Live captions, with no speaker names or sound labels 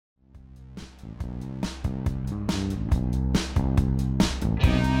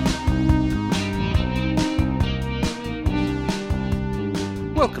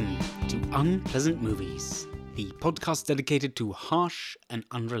Welcome to Unpleasant Movies, the podcast dedicated to harsh and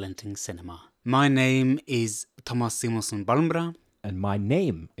unrelenting cinema. My name is Thomas Simonsson Balmbra. And my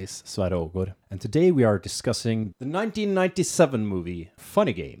name is Sverre Ågård. And today we are discussing the 1997 movie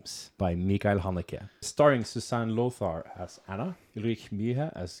Funny Games by Mikael Haneke, starring Susanne Lothar as Anna, Ulrich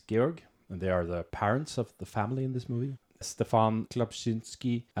Miehe as Georg, and they are the parents of the family in this movie, Stefan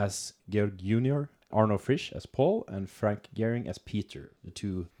Klapczynski as Georg Jr., Arno Frisch as Paul, and Frank Gehring as Peter, the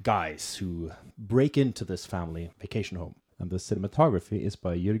two guys who break into this family vacation home. And the cinematography is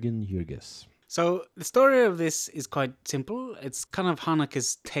by Jürgen Jürges. So the story of this is quite simple. It's kind of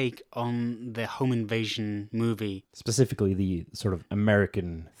Haneke's take on the home invasion movie. Specifically the sort of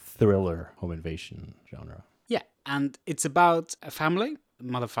American thriller home invasion genre. Yeah, and it's about a family,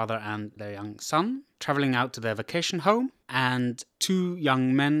 mother, father, and their young son, traveling out to their vacation home, and two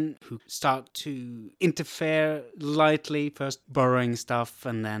young men who start to interfere lightly, first borrowing stuff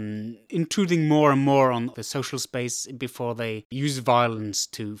and then intruding more and more on the social space before they use violence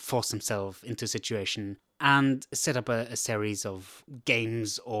to force themselves into a situation and set up a series of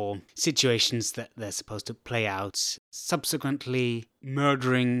games or situations that they're supposed to play out, subsequently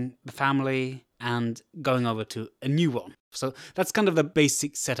murdering the family and going over to a new one. So that's kind of the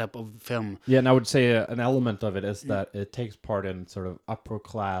basic setup of the film. Yeah, and I would say an element of it is that it takes part in sort of upper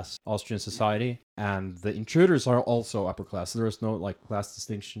class Austrian society, and the intruders are also upper class. There is no class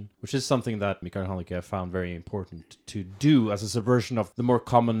distinction, which is something that Mikael Haneke found very important to do as a subversion of the more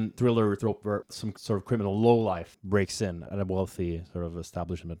common thriller trope where some sort of criminal lowlife breaks in at a wealthy sort of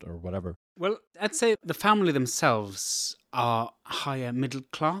establishment or whatever. Well, I'd say the family themselves are higher middle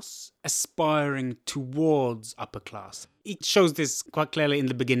class, aspiring towards upper class. It shows this quite clearly in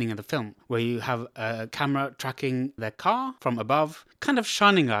the beginning of the film, where you have a camera tracking their car from above, kind of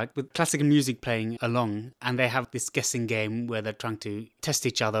shining light with classical music playing along, and they have this guessing game where they're trying to test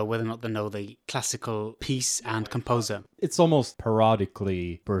each other whether or not they know the classical piece and composer. It's almost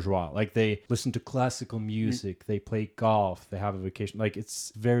parodically bourgeois. Like, they listen to classical music, they play golf, they have a vacation. Like,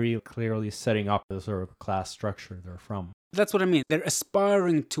 it's very clearly setting up the sort of class structure they're from. That's what I mean. They're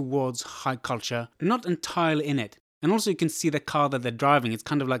aspiring towards high culture, not entirely in it. And also you can see the car that they're driving. It's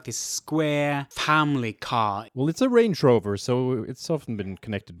kind of like this square family car. Well, it's a Range Rover, so it's often been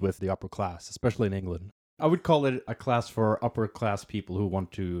connected with the upper class, especially in England. I would call it a class for upper class people who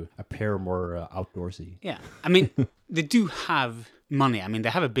want to appear more outdoorsy. Yeah. I mean, they do have money. I mean, they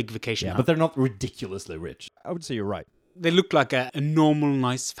have a big vacation home. But they're not ridiculously rich. I would say you're right. They look like a normal,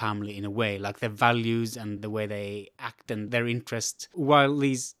 nice family in a way, like their values and the way they act and their interests. While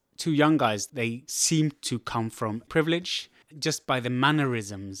these two young guys, they seem to come from privilege just by the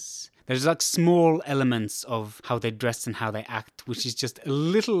mannerisms. There's like small elements of how they dress and how they act, which is just a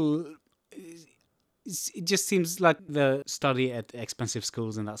little... It just seems like the study at expensive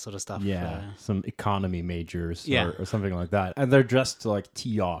schools and that sort of stuff. Yeah, some economy majors Yeah. or something like that. And they're dressed to like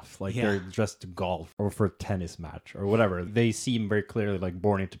tee off, like they're dressed to golf or for a tennis match or whatever. They seem very clearly like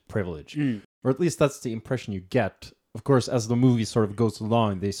born into privilege. Or at least that's the impression you get. Of course, as the movie sort of goes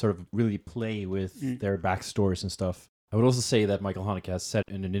along, they sort of really play with their backstories and stuff. I would also say that Mikael Haneke has said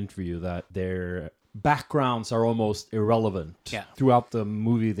in an interview that their backgrounds are almost irrelevant. Yeah. Throughout the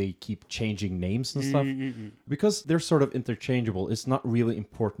movie, they keep changing names and stuff. Because they're sort of interchangeable, it's not really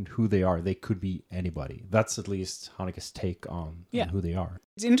important who they are. They could be anybody. That's at least Haneke's take on who they are.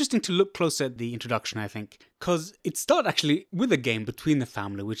 It's interesting to look closer at the introduction, I think, because it starts actually with a game between the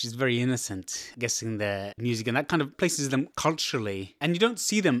family, which is very innocent, guessing their music, and that kind of places them culturally. And you don't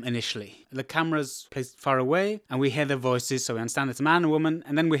see them initially. The camera's placed far away, and we hear their voices, so we understand it's a man and woman,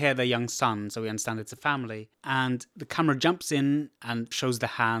 and then we hear their young son, so we understand it's a family. And the camera jumps in and shows the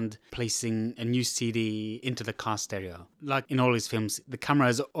hand placing a new CD into the car stereo. Like in all his films, the camera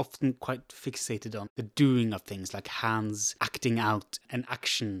is often quite fixated on the doing of things, like hands acting out an action.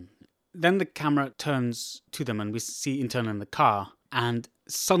 Then the camera turns to them and we see internal in the car, and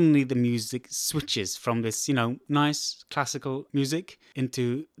suddenly the music switches from this, nice classical music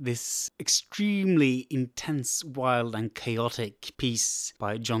into this extremely intense, wild and chaotic piece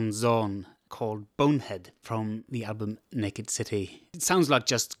by John Zorn. called Bonehead from the album Naked City. It sounds like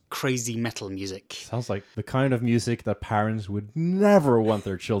just crazy metal music. Sounds like the kind of music that parents would never want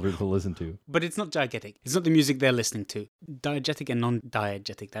their children to listen to. But it's not diegetic. It's not the music they're listening to. Diegetic and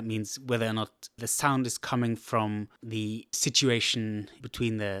non-diegetic, that means whether or not the sound is coming from the situation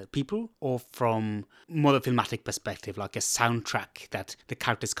between the people or from more the filmatic perspective, like a soundtrack that the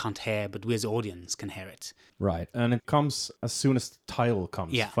characters can't hear, but we as audience can hear it. Right, and it comes as soon as the title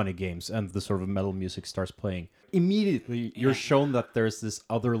comes, Yeah. Funny Games, and the sort of metal music starts playing. Immediately, you're shown that there's this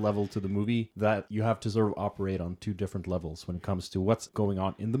other level to the movie that you have to sort of operate on two different levels when it comes to what's going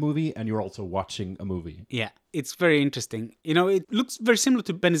on in the movie, and you're also watching a movie. Yeah, it's very interesting. You know, it looks very similar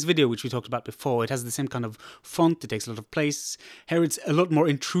to Ben's video, which we talked about before. It has the same kind of font. It takes a lot of place. Here it's a lot more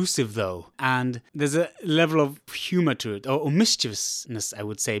intrusive, though. And there's a level of humor to it, or mischievousness, I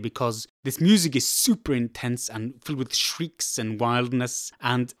would say, because this music is super intense and filled with shrieks and wildness.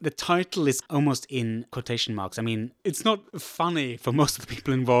 And the title is almost in quotation marks. I mean, it's not funny for most of the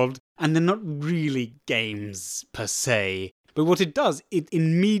people involved. And they're not really games per se. But what it does, it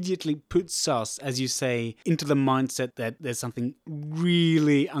immediately puts us, as you say, into the mindset that there's something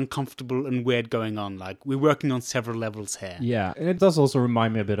really uncomfortable and weird going on. Like, we're working on several levels here. Yeah, and it does also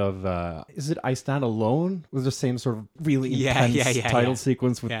remind me a bit of, is it I Stand Alone? With the same sort of really intense title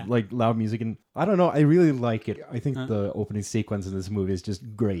sequence with like loud music. And I don't know, I really like it. I think the opening sequence in this movie is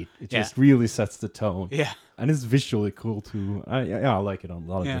just great. It just really sets the tone. Yeah. And it's visually cool too. I like it on a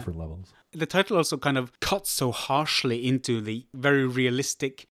lot of different levels. The title also kind of cuts so harshly into the very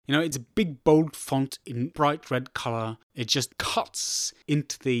realistic, you know, it's a big bold font in bright red color. It just cuts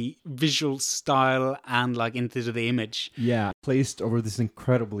into the visual style and like into the image. Yeah, placed over this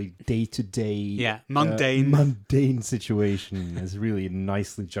incredibly day-to-day, mundane situation is really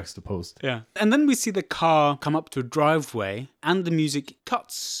nicely juxtaposed. Yeah. And then we see the car come up to a driveway and the music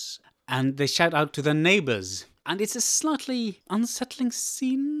cuts and they shout out to their neighbors. And it's a slightly unsettling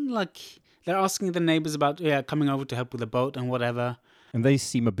scene, like they're asking the neighbors about coming over to help with the boat and whatever. And they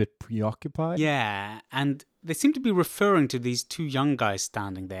seem a bit preoccupied. Yeah, and they seem to be referring to these two young guys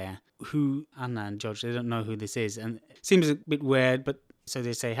standing there who, Anna and George, they don't know who this is. And it seems a bit weird, but so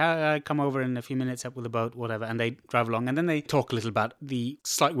they say, "Hi, come over in a few minutes, help with the boat, whatever." And they drive along, and then they talk a little about the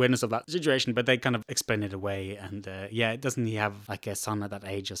slight weirdness of that situation, but they kind of explain it away. And doesn't he have like a son at that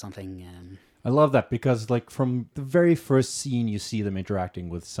age or something? I love that because, like, from the very first scene you see them interacting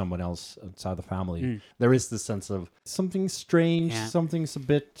with someone else outside the family, there is this sense of something strange, something's a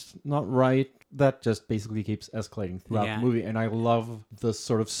bit not right. That just basically keeps escalating throughout the movie. And I love the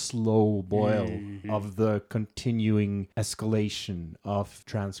sort of slow boil of the continuing escalation of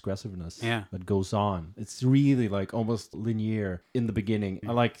transgressiveness that goes on. It's really like almost linear in the beginning.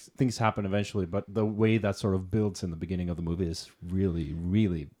 I like things happen eventually, but the way that sort of builds in the beginning of the movie is really,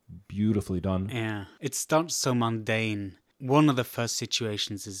 really beautifully done. Yeah, it starts so mundane. One of the first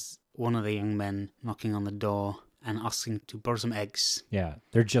situations is one of the young men knocking on the door and asking to borrow some eggs. Yeah,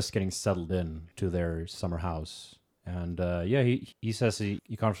 they're just getting settled in to their summer house. And he says he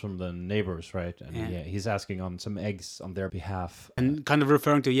comes from the neighbors, right? And he's asking on some eggs on their behalf. And kind of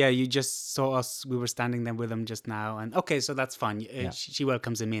referring to, you just saw us, we were standing there with them just now. And okay, so that's fine. She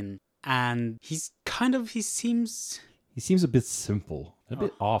welcomes him in. And he seems... He seems a bit simple. A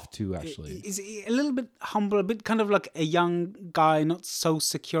bit off too, actually. He's a little bit humble, a bit kind of like a young guy, not so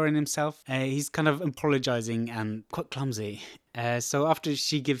secure in himself. He's kind of apologizing and quite clumsy. So after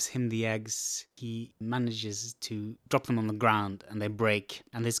she gives him the eggs, he manages to drop them on the ground and they break.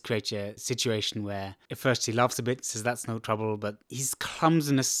 And this creates a situation where at first he laughs a bit, says that's no trouble, but his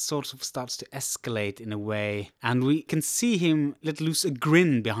clumsiness sort of starts to escalate in a way. And we can see him let loose a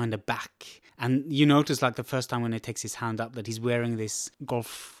grin behind her back. And you notice, like, the first time when he takes his hand up that he's wearing this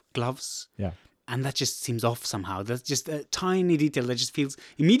golf gloves. Yeah. And that just seems off somehow. That's just a tiny detail that just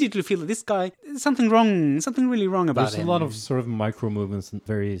immediately feel that this guy, there's something really wrong about him. There's a lot of sort of micro movements and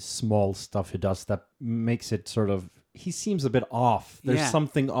very small stuff he does that makes it sort of, he seems a bit off. There's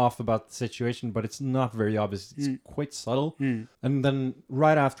something off about the situation, but it's not very obvious. It's quite subtle. And then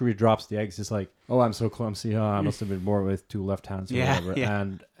right after he drops the eggs, he's like, "Oh, I'm so clumsy. Oh, I must have been born with two left hands or whatever."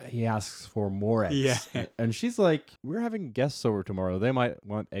 And he asks for more eggs. And she's like, "We're having guests over tomorrow. They might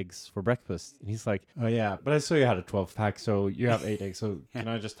want eggs for breakfast." And he's like, "Oh, yeah, but I saw you had a 12-pack, so you have 8 eggs. So can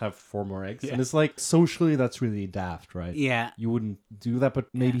I just have 4 more eggs?" And it's like, socially, that's really daft, right? Yeah. You wouldn't do that, but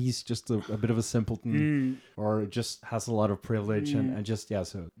maybe he's just a bit of a simpleton or just has a lot of privilege and just,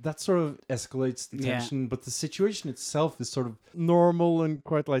 so that sort of escalates the tension. But the situation itself is sort of normal and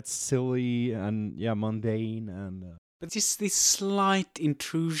quite like silly and mundane, and But just these slight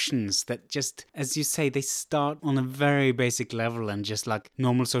intrusions that just, as you say, they start on a very basic level and just like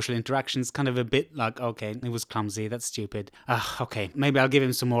normal social interactions, kind of a bit like, okay, it was clumsy, that's stupid. Okay, maybe I'll give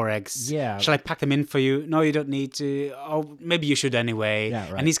him some more eggs. Yeah. Shall I pack them in for you? No, you don't need to. Oh, maybe you should anyway.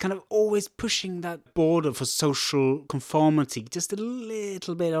 Yeah, right. And he's kind of always pushing that border for social conformity just a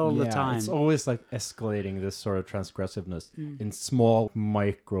little bit all the time. It's always like escalating this sort of transgressiveness in small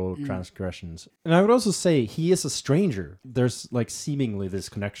micro transgressions. And I would also say he is a stranger. There's like seemingly this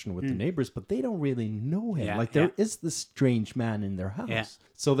connection with the neighbors, but they don't really know him. There is this strange man in their house. Yeah.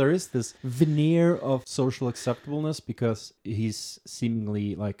 So there is this veneer of social acceptableness because he's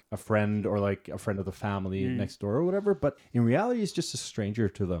seemingly like a friend or like a friend of the family next door or whatever, but in reality he's just a stranger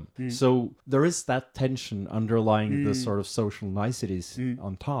to them. So there is that tension underlying the sort of social niceties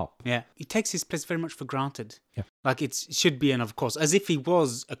on top. Yeah, he takes his place very much for granted. Yeah. Like it should be, and of course, as if he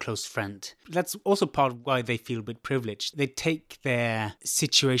was a close friend. That's also part of why they feel a bit privileged. They take their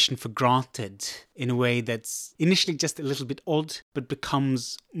situation for granted in a way that's initially just a little bit odd, but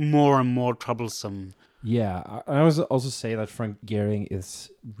becomes more and more troublesome. Yeah, I would also say that Frank Gehring is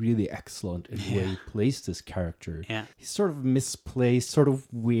really excellent in the way he plays this character. Yeah. He's sort of misplaced, sort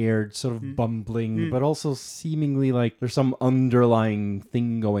of weird, sort of bumbling, but also seemingly like there's some underlying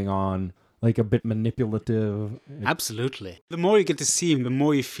thing going on. Like a bit manipulative. Absolutely. The more you get to see him, the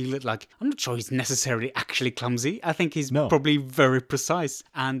more you feel it like, I'm not sure he's necessarily actually clumsy. I think he's probably very precise.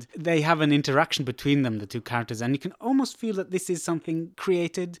 And they have an interaction between them, the two characters, and you can almost feel that this is something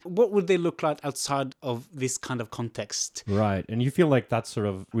created. What would they look like outside of this kind of context? Right. And you feel like that sort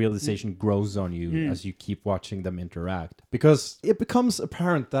of realization grows on you as you keep watching them interact. Because it becomes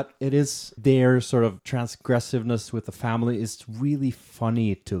apparent that it is their sort of transgressiveness with the family is really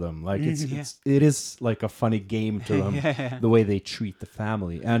funny to them. Like it is like a funny game to them, the way they treat the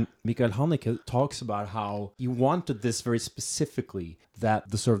family. And Mikael Haneke talks about how he wanted this very specifically, that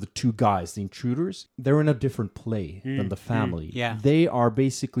the sort of the two guys, the intruders, they're in a different play than the family. They are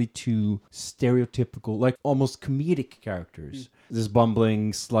basically two stereotypical, like almost comedic characters. This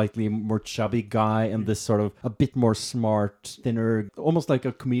bumbling, slightly more chubby guy and this sort of a bit more smart, thinner, almost like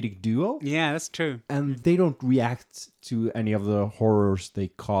a comedic duo. Yeah, that's true. And they don't react to any of the horrors they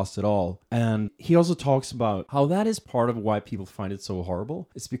cause at all. And he also talks about how that is part of why people find it so horrible.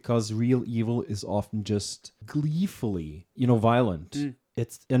 It's because real evil is often just gleefully, violent.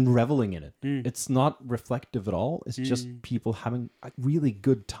 It's and reveling in it. It's not reflective at all. It's just people having a really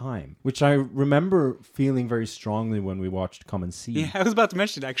good time, which I remember feeling very strongly when we watched Come and See. Yeah, I was about to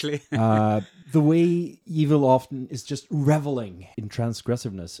mention it, actually. The way evil often is just reveling in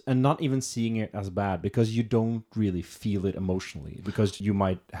transgressiveness and not even seeing it as bad because you don't really feel it emotionally, because you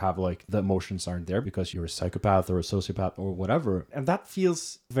might have like the emotions aren't there because you're a psychopath or a sociopath or whatever. And that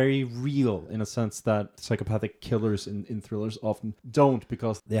feels very real in a sense that psychopathic killers in thrillers often don't,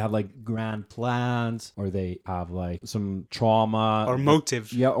 because they have like grand plans or they have like some trauma or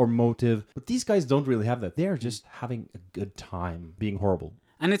motive. Yeah, or motive. But these guys don't really have that. They're just having a good time being horrible.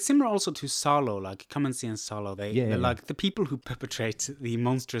 And it's similar also to Salo, like Come and See and Salo. They're like the people who perpetrate the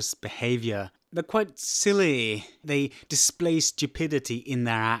monstrous behavior. They're quite silly. They display stupidity in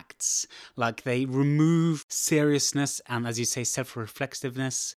their acts. Like they remove seriousness and, as you say,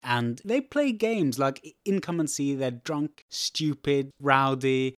 self-reflexiveness. And they play games. Like in Come and See, they're drunk, stupid,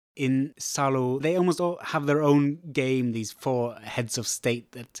 rowdy. In Salo, they almost all have their own game, these four heads of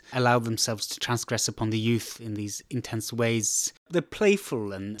state that allow themselves to transgress upon the youth in these intense ways. They're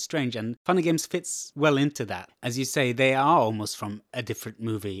playful and strange, and Funny Games fits well into that. As you say, they are almost from a different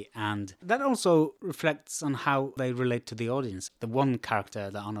movie, and that also reflects on how they relate to the audience. The one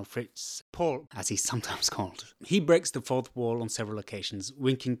character that Arnold Fritz, Paul, as he's sometimes called, he breaks the fourth wall on several occasions,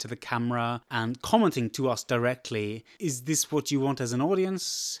 winking to the camera and commenting to us directly, is this what you want as an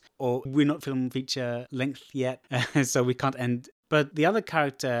audience? Or we're not film feature length yet, so we can't end. But the other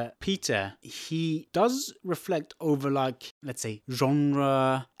character, Peter, he does reflect over, like, let's say,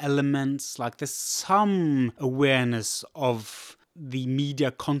 genre elements. Like, there's some awareness of the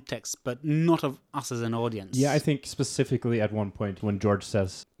media context, but not of us as an audience. Yeah, I think specifically at one point when George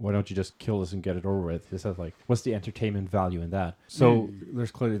says, why don't you just kill us and get it over with? He says, like, what's the entertainment value in that? So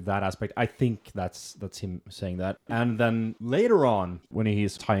there's clearly that aspect. I think that's him saying that. And then later on, when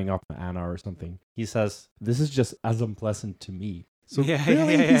he's tying up Anna or something, he says, this is just as unpleasant to me. So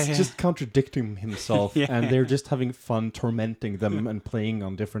he's just contradicting himself, and they're just having fun tormenting them and playing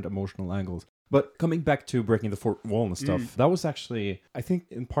on different emotional angles. But coming back to breaking the fourth wall and stuff, that was actually, I think,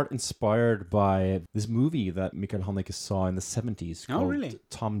 in part inspired by this movie that Mikael Haneke saw in the 70s called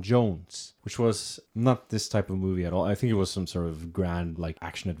Tom Jones, which was not this type of movie at all. I think it was some sort of grand, like,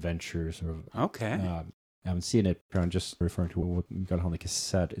 action-adventure sort of. Okay. I haven't seen it, but I'm just referring to what Mikael Haneke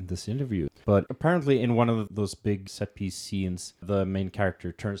said in this interview. But apparently in one of those big set-piece scenes, the main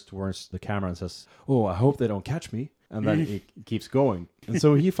character turns towards the camera and says, "Oh, I hope they don't catch me." And then it keeps going. And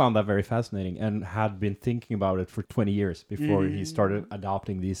so he found that very fascinating and had been thinking about it for 20 years before he started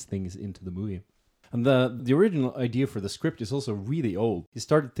adopting these things into the movie. And the original idea for the script is also really old. He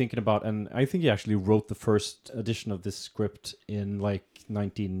started thinking about, and I think he actually wrote the first edition of this script in like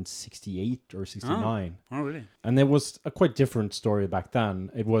 1968 or 69. Oh, really? And it was a quite different story back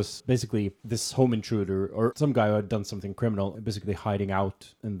then. It was basically this home intruder or some guy who had done something criminal, basically hiding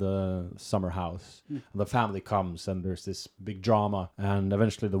out in the summer house. And the family comes and there's this big drama, and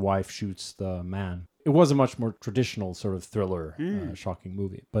eventually the wife shoots the man. It was a much more traditional sort of thriller, shocking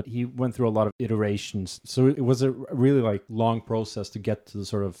movie. But he went through a lot of iterations. So it was a really like long process to get to the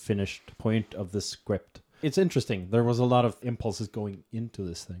sort of finished point of the script. It's interesting. There was a lot of impulses going into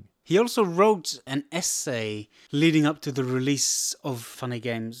this thing. He also wrote an essay leading up to the release of Funny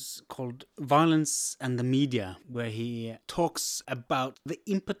Games called Violence and the Media, where he talks about the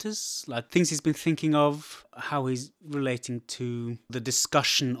impetus, like things he's been thinking of, how he's relating to the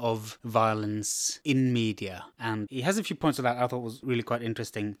discussion of violence in media. And he has a few points of that I thought was really quite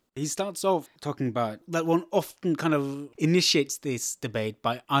interesting. He starts off talking about that one often kind of initiates this debate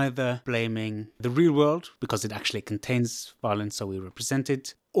by either blaming the real world, because it actually contains violence, so we represent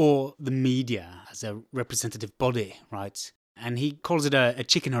it, or the media as a representative body, right? And he calls it a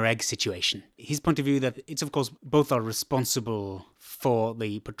chicken or egg situation. His point of view that it's, of course, both are responsible for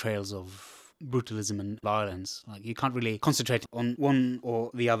the portrayals of brutalism and violence. Like, you can't really concentrate on one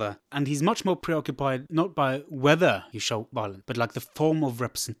or the other. And he's much more preoccupied not by whether you show violence, but like the form of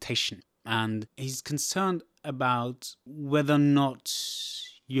representation. And he's concerned about whether or not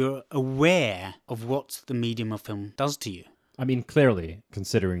you're aware of what the medium of film does to you. I mean, clearly,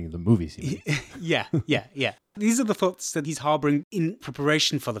 considering the movies he made. Yeah. These are the thoughts that he's harboring in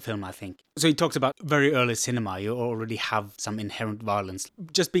preparation for the film, I think. So he talks about very early cinema. You already have some inherent violence.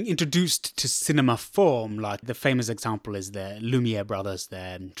 Just being introduced to cinema form, like the famous example is the Lumiere brothers.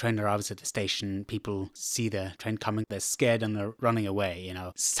 The train arrives at the station, people see the train coming, they're scared and they're running away, you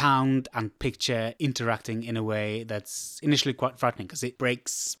know. Sound and picture interacting in a way that's initially quite frightening because it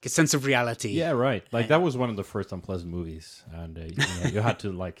breaks a sense of reality. Yeah, right. Like, that was one of the first unpleasant movies. And you had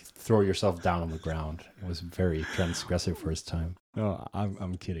to, like, throw yourself down on the ground. It was very transgressive first time. No,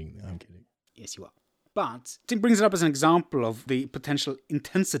 I'm kidding. Yes, you are. But Tim brings it up as an example of the potential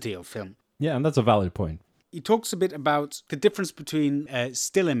intensity of film. Yeah, and that's a valid point. He talks a bit about the difference between a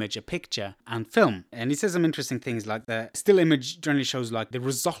still image, a picture, and film. And he says some interesting things, like the still image generally shows like the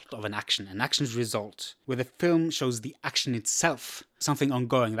result of an action's result, where the film shows the action itself, something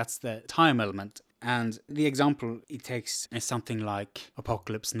ongoing. That's the time element. And the example he takes is something like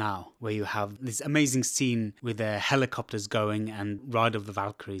Apocalypse Now, where you have this amazing scene with the helicopters going and Ride of the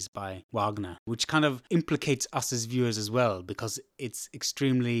Valkyries by Wagner, which kind of implicates us as viewers as well, because it's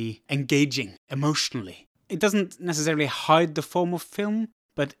extremely engaging emotionally. It doesn't necessarily hide the form of film,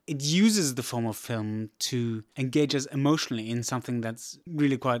 but it uses the form of film to engage us emotionally in something that's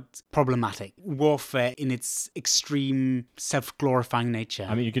really quite problematic. Warfare in its extreme self-glorifying nature.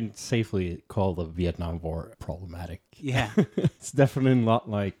 I mean, you can safely call the Vietnam War problematic. Yeah. It's definitely not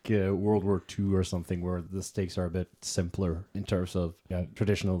like World War II or something where the stakes are a bit simpler in terms of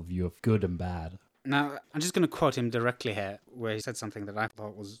traditional view of good and bad. Now, I'm just going to quote him directly here, where he said something that I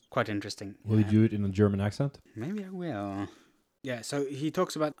thought was quite interesting. Will you do it in a German accent? Maybe I will. Yeah, so he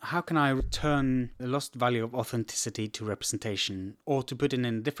talks about how can I return the lost value of authenticity to representation, or to put it in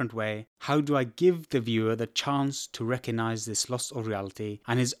a different way, how do I give the viewer the chance to recognize this loss of reality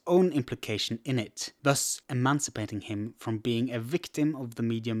and his own implication in it, thus emancipating him from being a victim of the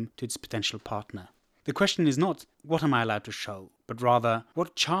medium to its potential partner. The question is not, what am I allowed to show, but rather,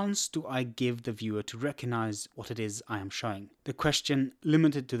 what chance do I give the viewer to recognize what it is I am showing? The question,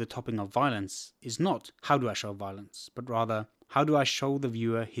 limited to the topic of violence, is not, how do I show violence, but rather, how do I show the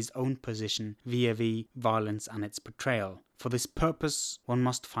viewer his own position vis-a-vis violence and its portrayal? For this purpose, one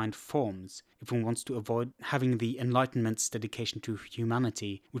must find forms, if one wants to avoid having the Enlightenment's dedication to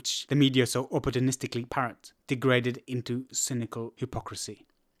humanity, which the media so opportunistically parrot, degraded into cynical hypocrisy.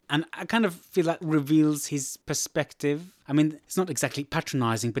 And I kind of feel that reveals his perspective. I mean, it's not exactly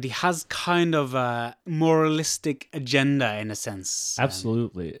patronizing, but he has kind of a moralistic agenda in a sense.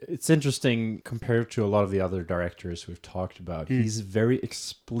 Absolutely. It's interesting compared to a lot of the other directors we've talked about. He's very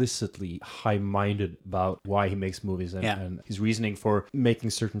explicitly high-minded about why he makes movies and his reasoning for making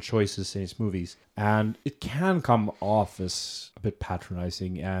certain choices in his movies. And it can come off as a bit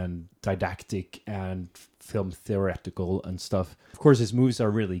patronizing and didactic and film theoretical and stuff. Of course, his movies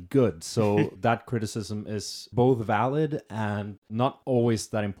are really good, so that criticism is both valid and not always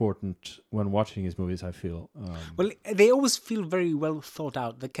that important when watching his movies, I feel. Well, they always feel very well thought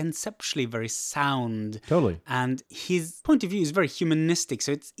out. They're conceptually very sound. Totally. And his point of view is very humanistic,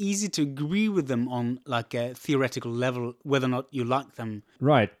 so it's easy to agree with them on like a theoretical level, whether or not you like them.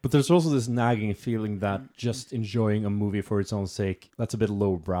 Right, but there's also this nagging feeling that just enjoying a movie for its own sake, that's a bit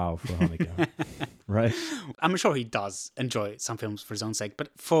lowbrow for Haneke. Right? I'm sure he does enjoy some films for his own sake, but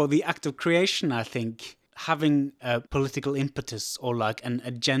for the act of creation, I think having a political impetus or like an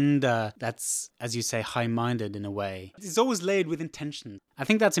agenda that's, as you say, high-minded in a way, it's always laid with intention. I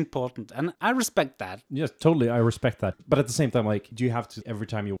think that's important, and I respect that. Yes, totally, I respect that. But at the same time, like, do you have to, every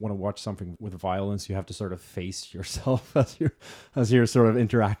time you want to watch something with violence, you have to sort of face yourself as you're sort of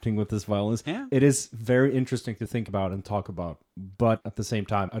interacting with this violence? Yeah. It is very interesting to think about and talk about, but at the same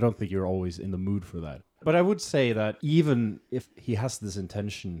time, I don't think you're always in the mood for that. But I would say that even if he has this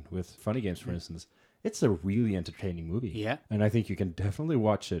intention with Funny Games, for instance, it's a really entertaining movie. Yeah. And I think you can definitely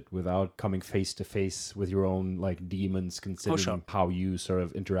watch it without coming face to face with your own like demons, considering how you sort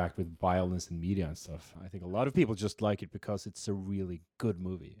of interact with violence in media and stuff. I think a lot of people just like it because it's a really good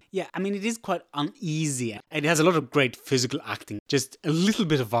movie. Yeah, I mean, it is quite uneasy. It has a lot of great physical acting. Just a little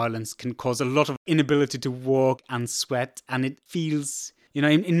bit of violence can cause a lot of inability to walk and sweat, and it feels... You know,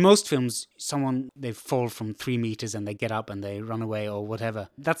 in most films, they fall from 3 meters and they get up and they run away or whatever.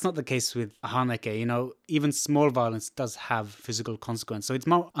 That's not the case with Haneke. You know, even small violence does have physical consequence. So it's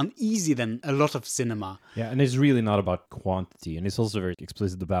more uneasy than a lot of cinema. Yeah, and it's really not about quantity. And it's also very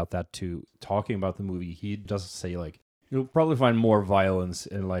explicit about that too. Talking about the movie, he does say like, you'll probably find more violence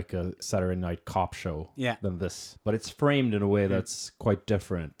in like a Saturday night cop show than this. But it's framed in a way that's quite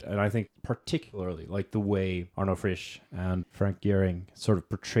different. And I think particularly like the way Arno Frisch and Frank Gehring sort of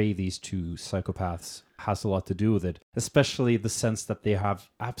portray these two psychopaths has a lot to do with it. Especially the sense that they have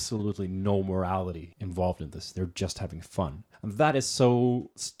absolutely no morality involved in this. They're just having fun. And that is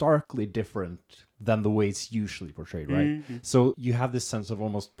so starkly different than the way it's usually portrayed, right? Mm-hmm. So you have this sense of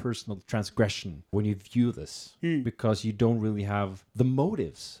almost personal transgression when you view this because you don't really have the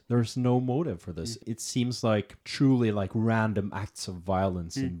motives. There's no motive for this. It seems like truly like random acts of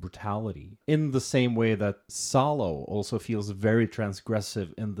violence and brutality. In the same way that Salo also feels very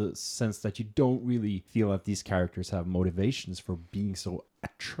transgressive in the sense that you don't really feel that these characters have motivations for being so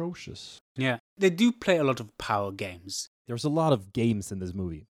atrocious. Yeah, they do play a lot of power games. There's a lot of games in this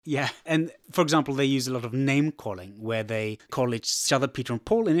movie. Yeah, and for example, they use a lot of name calling where they call each other Peter and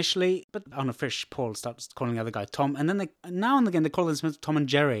Paul initially, but on a fish, Paul starts calling the other guy Tom, and then now and again they call themselves Tom and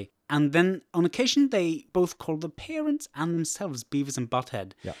Jerry. And then on occasion they both call the parents and themselves Beavis and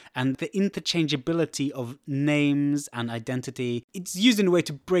Butthead. Yeah. And the interchangeability of names and identity, it's used in a way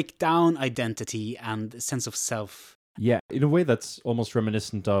to break down identity and sense of self. Yeah, in a way that's almost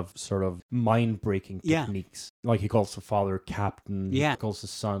reminiscent of sort of mind-breaking techniques. Like he calls the father Captain, he calls the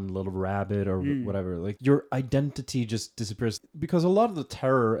son Little Rabbit or whatever. Like your identity just disappears because a lot of the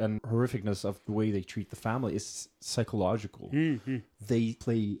terror and horrificness of the way they treat the family is psychological. Mm-hmm. They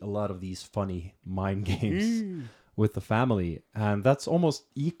play a lot of these funny mind games with the family, and that's almost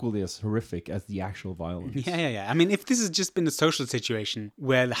equally as horrific as the actual violence. Yeah. I mean, if this has just been a social situation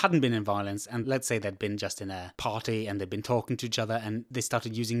where there hadn't been any violence, and let's say they'd been just in a party and they'd been talking to each other and they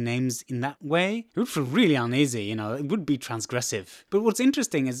started using names in that way, it would feel really uneasy, you know, it would be transgressive. But what's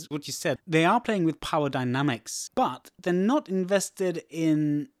interesting is what you said, they are playing with power dynamics, but they're not invested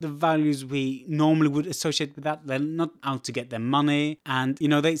in the values we normally would associate with that. They're not out to get their money, and, you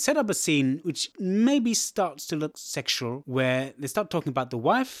know, they set up a scene which maybe starts to look sexual, where they start talking about the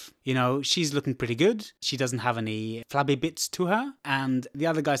wife. You know, she's looking pretty good. She doesn't have any flabby bits to her. And the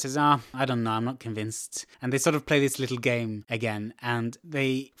other guy says, I don't know, I'm not convinced. And they sort of play this little game again. And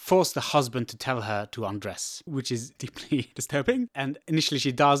they force the husband to tell her to undress, which is deeply disturbing. And initially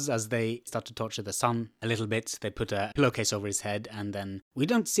she does, as they start to torture the son a little bit. They put a pillowcase over his head, and then we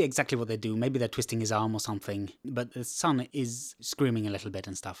don't see exactly what they do. Maybe they're twisting his arm or something. But the son is screaming a little bit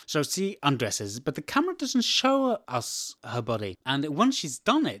and stuff. So she undresses, but the camera doesn't show us her body. And once she's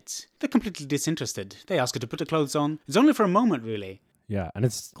done it, they're completely disinterested. They ask her to put her clothes on. It's only for a moment, really. Yeah, and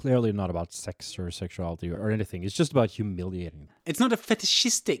it's clearly not about sex or sexuality or anything. It's just about humiliating. It's not a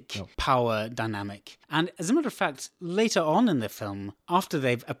fetishistic power dynamic. And as a matter of fact, later on in the film, after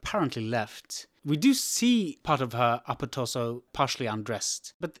they've apparently left, we do see part of her upper torso partially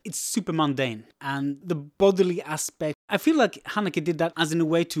undressed, but it's super mundane. And the bodily aspect, I feel like Haneke did that as in a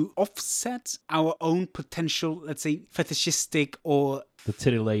way to offset our own potential, let's say, fetishistic or The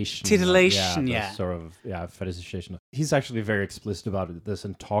titillation. Titillation, the yeah. sort of, fetishization. He's actually very explicit about this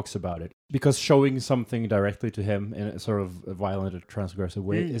and talks about it. Because showing something directly to him in a sort of a violent or transgressive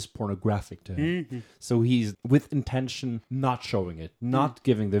way is pornographic to him. So he's, with intention, not showing it, not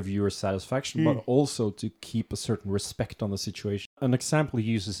giving the viewer satisfaction, but also to keep a certain respect on the situation. An example he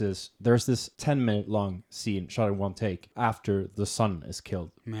uses is, there's this 10-minute long scene shot in one take after the son is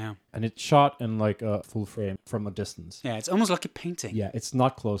killed. Yeah. And it's shot in like a full frame from a distance. Yeah, it's almost like a painting. Yeah, it's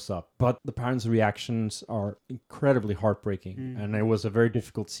not close up, but the parents' reactions are incredibly heartbreaking, and it was a very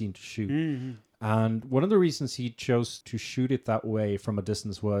difficult scene to shoot. And one of the reasons he chose to shoot it that way from a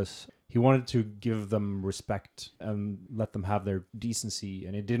distance was he wanted to give them respect and let them have their decency,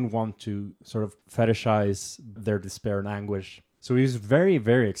 and he didn't want to sort of fetishize their despair and anguish. So he was very,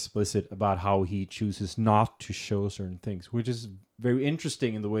 very explicit about how he chooses not to show certain things, which is very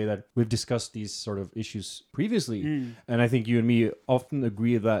interesting in the way that we've discussed these sort of issues previously. And I think you and me often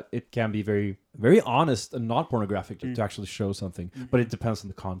agree that it can be very, very honest and not pornographic to actually show something, but it depends on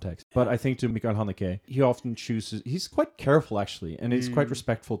the context. But I think to Mikael Haneke, he often chooses, he's quite careful actually, and he's quite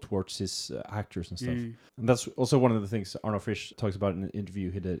respectful towards his actors and stuff. And that's also one of the things Arno Frisch talks about in an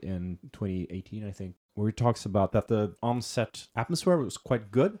interview he did in 2018, I think, where he talks about that the on-set atmosphere was quite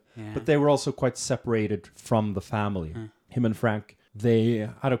good, but they were also quite separated from the family. Him and Frank, they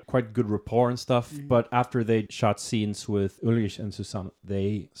had a quite good rapport and stuff, but after they shot scenes with Ulrich and Susanne,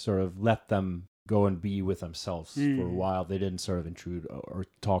 they sort of let them go and be with themselves for a while. They didn't sort of intrude or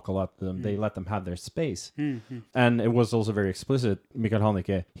talk a lot to them. They let them have their space. And it was also very explicit. Mikael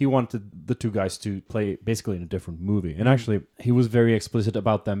Haneke, he wanted the two guys to play basically in a different movie. And actually, he was very explicit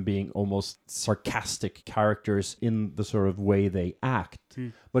about them being almost sarcastic characters in the sort of way they act.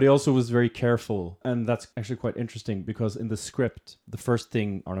 But he also was very careful, and that's actually quite interesting because in the script, the first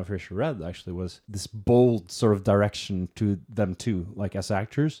thing Arno Fischer read actually was this bold sort of direction to them too, like as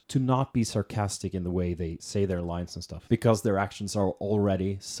actors, to not be sarcastic in the way they say their lines and stuff, because their actions are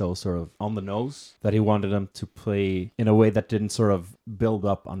already so sort of on the nose that he wanted them to play in a way that didn't sort of build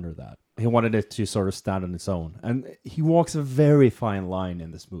up under that. He wanted it to sort of stand on its own. And he walks a very fine line in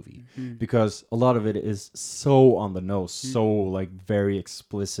this movie because a lot of it is so on the nose, so like very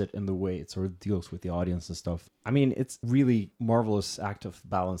explicit in the way it sort of deals with the audience and stuff. I mean, it's really marvelous act of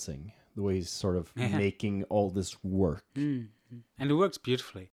balancing the way he's sort of making all this work. And it works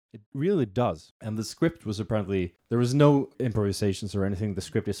beautifully. It really does. And the script was apparently, there was no improvisations or anything. The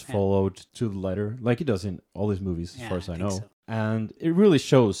script is followed to the letter, like it does in all these movies, as far as I know. So. And it really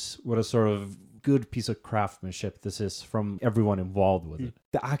shows what a sort of good piece of craftsmanship this is from everyone involved with it.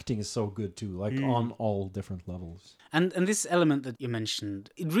 The acting is so good too, like on all different levels. And this element that you mentioned,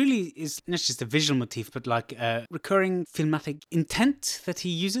 it really is not just a visual motif, but like a recurring filmatic intent that he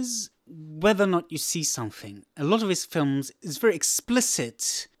uses. Whether or not you see something, a lot of his films is very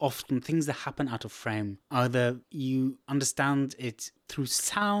explicit, often things that happen out of frame. Either you understand it through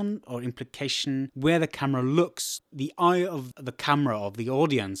sound or implication, where the camera looks. The eye of the camera, of the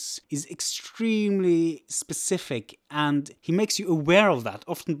audience, is extremely specific, and he makes you aware of that,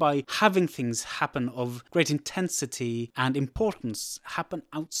 often by having things happen of great intensity and importance happen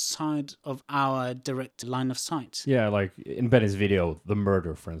outside of our direct line of sight. Yeah, like in Benny's video, the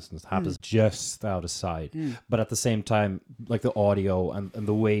murder, for instance, happens just out of sight. But at the same time, like the audio and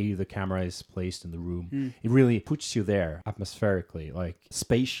the way the camera is placed in the room, it really puts you there atmospherically, like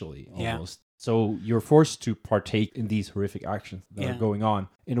spatially almost. So you're forced to partake in these horrific actions that are going on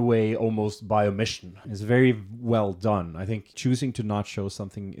in a way almost by omission. It's very well done. I think choosing to not show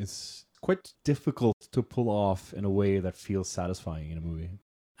something is quite difficult to pull off in a way that feels satisfying in a movie.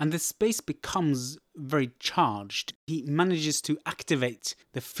 And the space becomes very charged. He manages to activate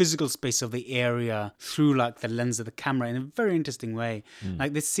the physical space of the area through like the lens of the camera in a very interesting way.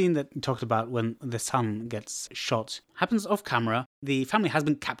 Like this scene that we talked about when the son gets shot happens off camera. The family has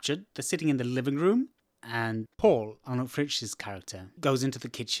been captured. They're sitting in the living room. And Paul, Arnold Fritzsch's character, goes into the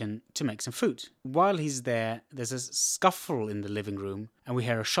kitchen to make some food. While he's there, there's a scuffle in the living room and we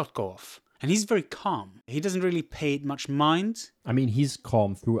hear a shot go off. And he's very calm. He doesn't really pay it much mind. I mean, he's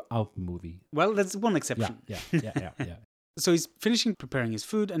calm throughout the movie. Well, there's one exception. Yeah. So he's finishing preparing his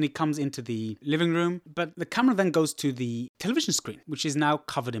food and he comes into the living room. But the camera then goes to the television screen, which is now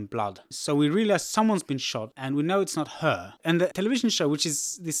covered in blood. So we realize someone's been shot and we know it's not her. And the television show, which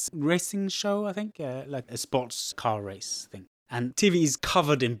is this racing show, I think, like a sports car race thing. And TV is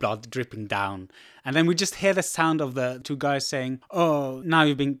covered in blood dripping down. And then we just hear the sound of the two guys saying, "Oh, now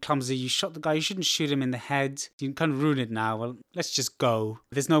you've been clumsy. You shot the guy. You shouldn't shoot him in the head. You kind of ruin it now. Well, let's just go.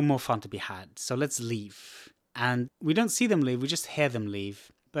 There's no more fun to be had. So let's leave." And we don't see them leave. We just hear them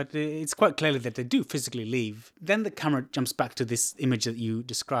leave. But it's quite clearly that they do physically leave. Then the camera jumps back to this image that you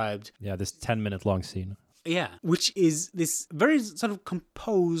described. Yeah, this 10-minute long scene. Yeah, which is this very sort of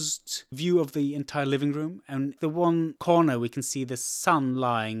composed view of the entire living room. And the one corner, we can see the son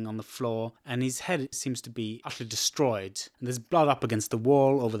lying on the floor, and his head seems to be utterly destroyed. And there's blood up against the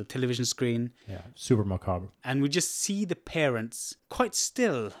wall over the television screen. Yeah, super macabre. And we just see the parents quite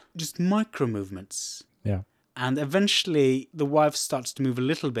still, just micro movements. Yeah. And eventually the wife starts to move a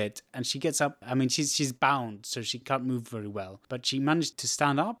little bit and she gets up. I mean, she's bound, so she can't move very well. But she managed to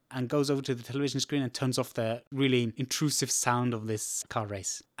stand up and goes over to the television screen and turns off the really intrusive sound of this car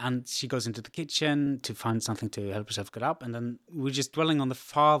race. And she goes into the kitchen to find something to help herself get up. And then we're just dwelling on the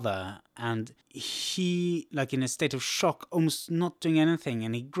father, and he, like in a state of shock, almost not doing anything.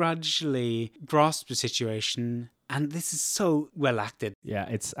 And he gradually grasps the situation. And this is so well acted. Yeah,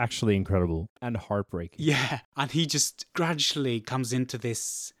 it's actually incredible and heartbreaking. Yeah, and he just gradually comes into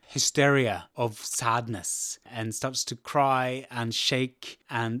this hysteria of sadness and starts to cry and shake.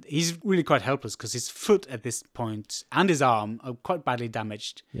 And he's really quite helpless because his foot at this point and his arm are quite badly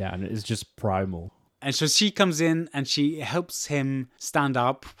damaged. Yeah, and it's just primal. And so she comes in and she helps him stand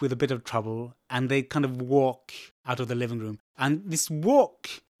up with a bit of trouble. And they kind of walk out of the living room. And this walk,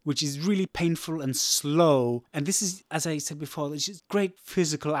 which is really painful and slow. And this is, as I said before, it's just great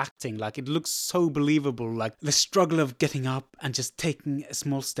physical acting. Like, it looks so believable. Like, the struggle of getting up and just taking a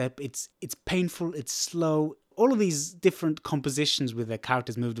small step. It's painful, it's slow. All of these different compositions with their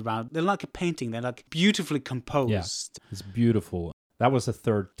characters moved around, they're like a painting. They're like beautifully composed. Yeah, it's beautiful. That was the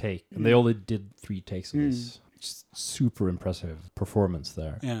third take. And they only did 3 takes of this. Just super impressive performance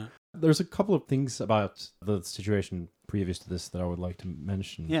there. Yeah. There's a couple of things about the situation previous to this that I would like to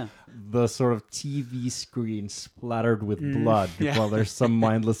mention. Yeah. The sort of TV screen splattered with blood while there's some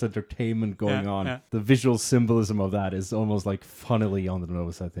mindless entertainment going on. Yeah. The visual symbolism of that is almost like funnily on the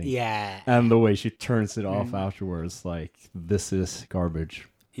nose, I think. Yeah. And the way she turns it off afterwards, like, this is garbage.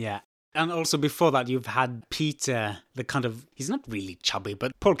 Yeah. And also before that, you've had Peter, the kind of, he's not really chubby,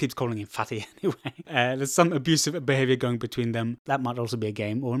 but Paul keeps calling him fatty anyway. There's some abusive behavior going between them. That might also be a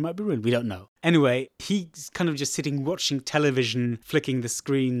game, or it might be real. We don't know. Anyway, he's kind of just sitting watching television, flicking the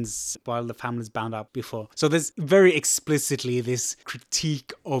screens while the family's bound up before. So there's very explicitly this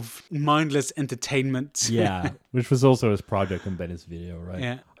critique of mindless entertainment. Yeah, which was also his project on Bennett's video, right?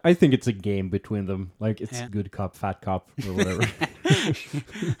 Yeah. I think it's a game between them. Like, it's good cop, fat cop, or whatever.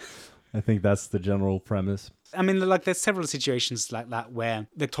 I think that's the general premise. I mean, like, there's several situations like that where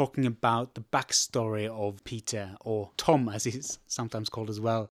they're talking about the backstory of Peter, or Tom, as he's sometimes called as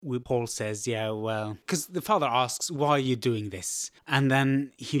well. Where Paul says, yeah, well, because the father asks, why are you doing this? And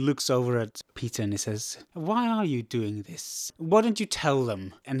then he looks over at Peter and he says, why are you doing this? Why don't you tell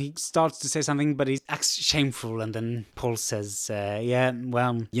them? And he starts to say something, but he acts shameful. And then Paul says, yeah,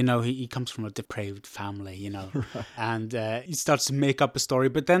 well, you know, he comes from a depraved family, you know. Right. And he starts to make up a story,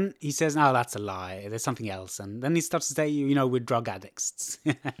 but then he says, no, that's a lie. There's something else. And then he starts to say, you know, we're drug addicts.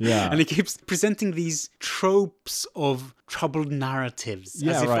 Yeah. And he keeps presenting these tropes of troubled narratives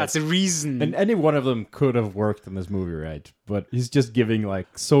as if that's a reason. And any one of them could have worked in this movie, right? But he's just giving,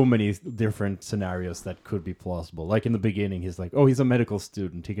 like, so many different scenarios that could be plausible. Like, in the beginning, he's like, oh, he's a medical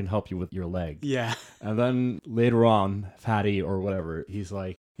student. He can help you with your leg. Yeah. And then later on, Fatty or whatever, he's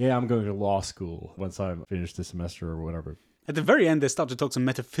like, yeah, I'm going to law school once I'm finished this semester or whatever. At the very end, they start to talk some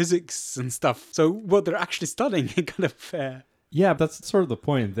metaphysics and stuff. So what they're actually studying kind of... Yeah, that's sort of the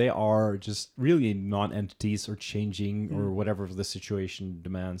point. They are just really non-entities or changing or whatever the situation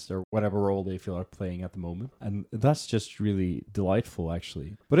demands or whatever role they feel are playing at the moment. And that's just really delightful,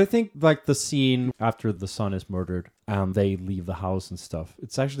 actually. But I think, like, the scene after the son is murdered and they leave the house and stuff,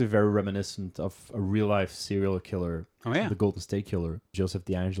 it's actually very reminiscent of a real-life serial killer. Oh, yeah. The Golden State Killer, Joseph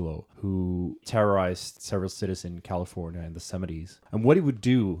D'Angelo, who terrorized several cities in California in the 70s. And what he would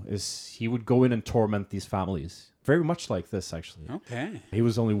do is he would go in and torment these families. Very much like this, actually. Okay. He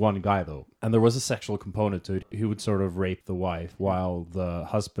was only one guy, though. And there was a sexual component to it. He would sort of rape the wife while the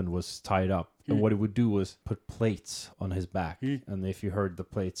husband was tied up. And what he would do was put plates on his back. And if you heard the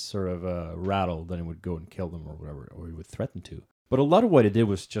plates sort of rattle, then he would go and kill them or whatever, or he would threaten to. But a lot of what he did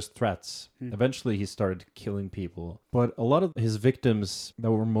was just threats. Eventually, he started killing people. But a lot of his victims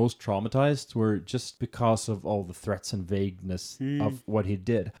that were most traumatized were just because of all the threats and vagueness of what he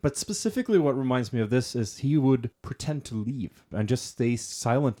did. But specifically, what reminds me of this is he would pretend to leave and just stay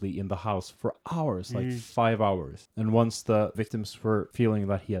silently in the house for hours, like 5 hours. And once the victims were feeling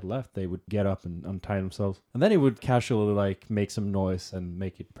that he had left, they would get up and untie themselves. And then he would casually, like, make some noise and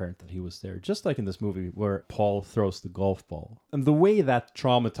make it apparent that he was there. Just like in this movie where Paul throws the golf ball. And And the way that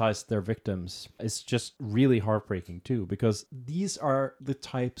traumatized their victims is just really heartbreaking too, because these are the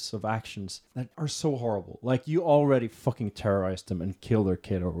types of actions that are so horrible. Like, you already fucking terrorized them and killed their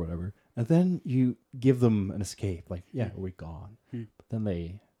kid or whatever. And then you give them an escape. Like, yeah, we're gone. But then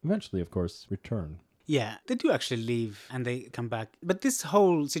they eventually, of course, return. Yeah, they do actually leave and they come back. But this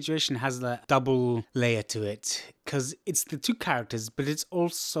whole situation has a double layer to it, because it's the two characters, but it's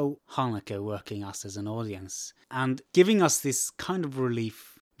also Haneke working us as an audience and giving us this kind of relief.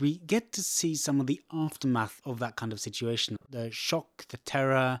 We get to see some of the aftermath of that kind of situation. The shock, the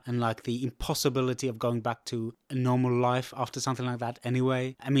terror, and like the impossibility of going back to a normal life after something like that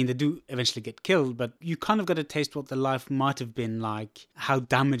anyway. I mean, they do eventually get killed, but you kind of got a taste what their life might have been like, how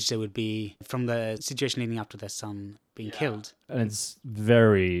damaged they would be from the situation leading up to their son being killed. And it's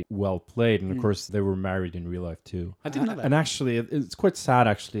very well played. And of course, they were married in real life too. I didn't know that. And actually, it's quite sad,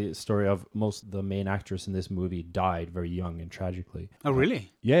 actually, the story of most of the main actors in this movie died very young and tragically. Oh,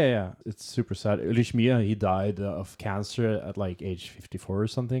 really? Yeah. It's super sad. Ulrich Mia, he died of cancer at like age 54 or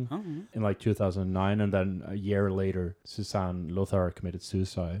something in like 2009. And then a year later, Susanne Lothar committed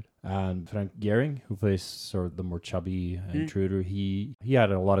suicide. And Frank Gehring, who plays sort of the more chubby intruder, he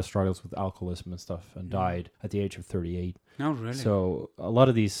had a lot of struggles with alcoholism and stuff and died at the age of 38. No, really? So a lot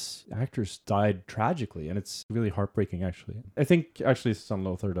of these actors died tragically, and it's really heartbreaking, actually. I think, actually, Susanne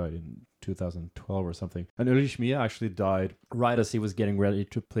Lothar died in 2012 or something. And Ulrich Mia actually died right as he was getting ready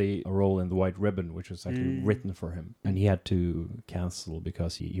to play a role in The White Ribbon, which was actually written for him. And he had to cancel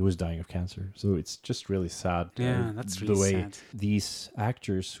because he was dying of cancer. So it's just really sad. Yeah, that's really the way sad. These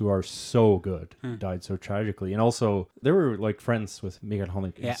actors who are so good died so tragically. And also, they were like friends with Mikael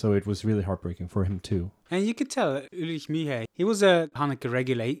Haneke. Yeah. So it was really heartbreaking for him too. And you could tell Ulrich Mie, he was a Haneke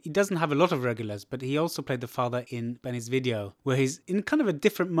regular. He doesn't have a lot of regulars, but he also played the father in Benny's Video, where he's in kind of a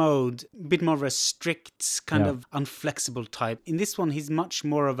different mode, a bit more of a strict, kind of unflexible type. In this one, he's much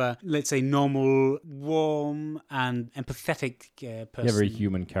more of a, let's say, normal, warm and empathetic person. Yeah, very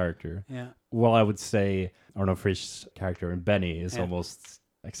human character. Yeah. Well, I would say Arno Frisch's character in Benny is almost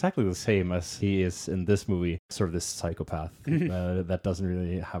exactly the same as he is in this movie, sort of this psychopath that doesn't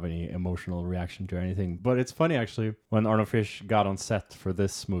really have any emotional reaction to anything. But it's funny, actually, when Arno Frisch got on set for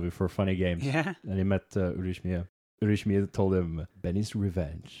this movie for Funny Games, and he met Ulrich Mia. Ulrich Mia told him, Benny's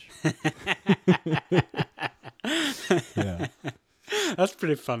revenge. Yeah. That's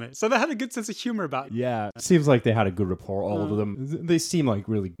pretty funny. So they had a good sense of humor about it. Yeah. It seems like they had a good rapport, all of them. They seem like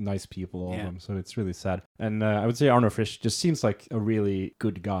really nice people, all of them. So it's really sad. And I would say Arno Frisch just seems like a really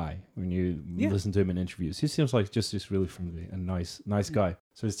good guy when you listen to him in interviews. He seems like just this really friendly and nice guy.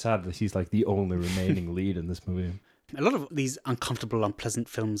 So it's sad that he's like the only remaining lead in this movie. A lot of these uncomfortable, unpleasant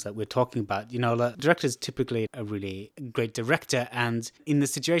films that we're talking about, you know, the director's typically a really great director, and in the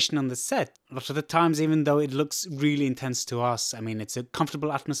situation on the set, a lot of the times, even though it looks really intense to us, I mean, it's a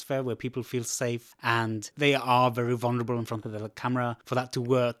comfortable atmosphere where people feel safe and they are very vulnerable in front of the camera. For that to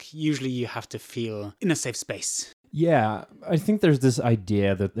work, usually you have to feel in a safe space. Yeah, I think there's this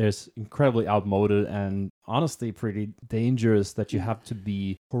idea that there's incredibly outmoded and honestly pretty dangerous that you have to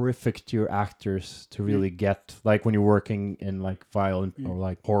be horrific to your actors to really get, like when you're working in like violent or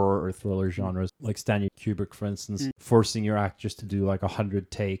like horror or thriller genres, like Stanley Kubrick, for instance, forcing your actors to do like 100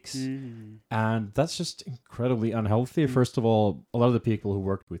 takes. And that's just incredibly unhealthy. First of all, a lot of the people who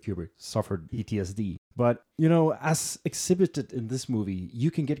worked with Kubrick suffered PTSD. But, you know, as exhibited in this movie, you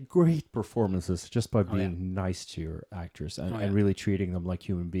can get great performances just by being nice to your actors and really treating them like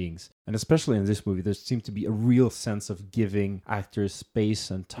human beings. And especially in this movie, there seems to be a real sense of giving actors space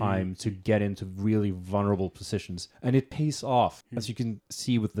and time to get into really vulnerable positions. And it pays off, as you can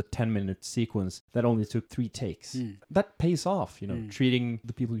see with the 10-minute sequence that only took 3 takes. That pays off, you know, treating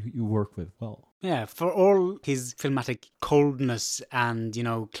the people you work with well. Yeah, for all his filmatic coldness and, you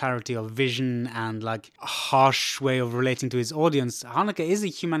know, clarity of vision and like a harsh way of relating to his audience, Haneke is a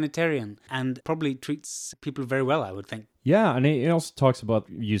humanitarian and probably treats people very well, I would think. Yeah, and he also talks about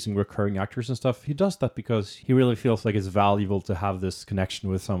using recurring actors and stuff. He does that because he really feels like it's valuable to have this connection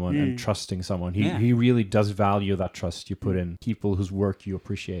with someone and trusting someone. He really does value that trust you put in people whose work you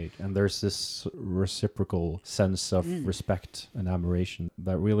appreciate. And there's this reciprocal sense of respect and admiration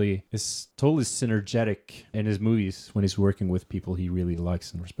that really is totally synergetic in his movies when he's working with people he really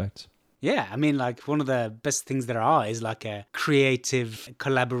likes and respects. Yeah, I mean, like, one of the best things there are is like a creative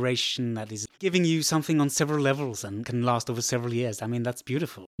collaboration that is giving you something on several levels and can last over several years. I mean, that's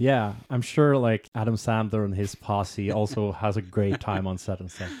beautiful. Yeah, I'm sure like Adam Sandler and his posse also has a great time on set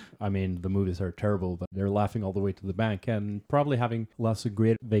and stuff. I mean, the movies are terrible, but they're laughing all the way to the bank and probably having lots of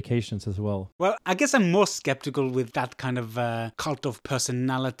great vacations as well. Well, I guess I'm more skeptical with that kind of cult of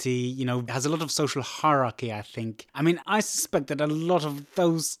personality, it has a lot of social hierarchy, I think. I mean, I suspect that a lot of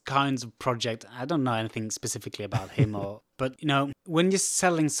those kinds of projects, I don't know anything specifically about him but, when you're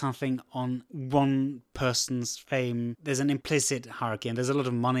selling something on one person's fame, there's an implicit hierarchy and there's a lot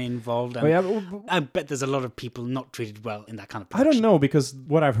of money involved. And I bet there's a lot of people not treated well in that kind of production. I don't know, because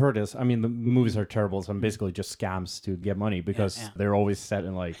what I've heard is, I mean, the movies are terrible, so I'm basically just scams to get money because they're always set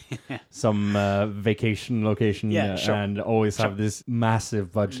in like some vacation location and always have this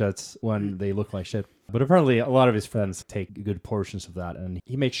massive budgets when they look like shit. But apparently a lot of his friends take good portions of that and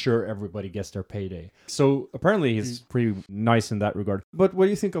he makes sure everybody gets their payday. So apparently he's pretty nice in that regard. But what do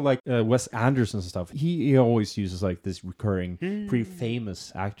you think of like Wes Anderson and stuff? He always uses like this recurring, pretty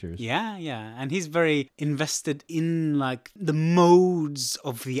famous actors. Yeah. And he's very invested in like the modes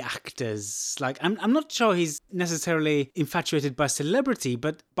of the actors. Like I'm not sure he's necessarily infatuated by celebrity,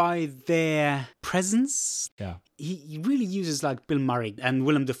 but by their presence. Yeah. He really uses like Bill Murray and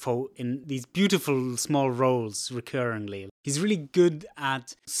Willem Dafoe in these beautiful small roles recurringly. He's really good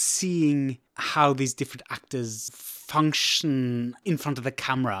at seeing how these different actors function in front of the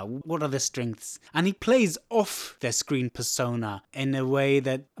camera. What are their strengths? And he plays off their screen persona in a way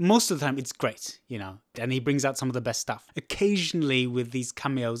that most of the time it's great, and he brings out some of the best stuff. Occasionally with these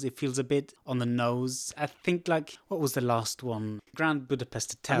cameos, it feels a bit on the nose. I think like, what was the last one? Grand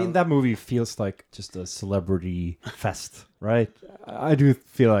Budapest Hotel. I mean, that movie feels like just a celebrity fest, right? I do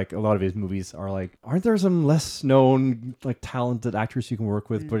feel like a lot of his movies are like, aren't there some less known, like talented actors you can work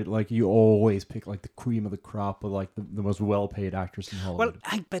with, but like you always pick like the cream of the crop of like the most well-paid actors in Hollywood. Well,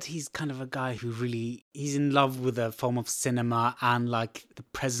 I bet he's kind of a guy who really, he's in love with a form of cinema and like the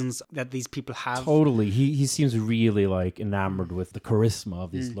presence that these people have. Totally. He seems really like enamored with the charisma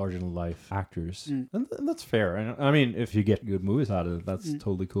of these larger-than-life actors. And that's fair. And I mean, if you get good movies out of it, that's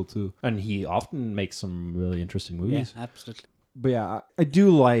totally cool too. And he often makes some really interesting movies. Yeah, absolutely. But yeah, I do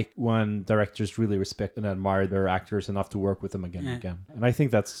like when directors really respect and admire their actors enough to work with them again and again. And I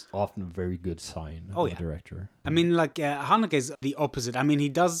think that's often a very good sign of a director. I mean, like, Haneke is the opposite. I mean, he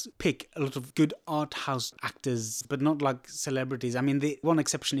does pick a lot of good art house actors, but not like celebrities. I mean, the one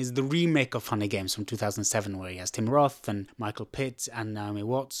exception is the remake of Funny Games from 2007, where he has Tim Roth and Michael Pitt and Naomi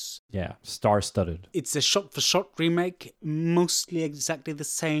Watts. Yeah, star-studded. It's a shot-for-shot remake, mostly exactly the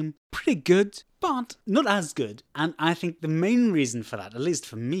same. Pretty good, but not as good. And I think the main reason for that, at least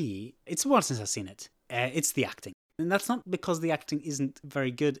for me, it's a while since I've seen it. It's the acting. And that's not because the acting isn't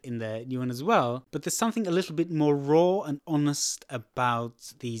very good in the new one as well, but there's something a little bit more raw and honest about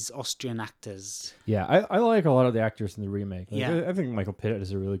these Austrian actors. Yeah, I like a lot of the actors in the remake. I think Michael Pitt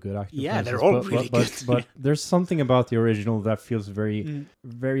is a really good actor. Yeah, they're all really good. But there's something about the original that feels very,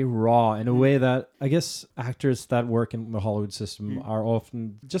 very raw in a way that I guess actors that work in the Hollywood system are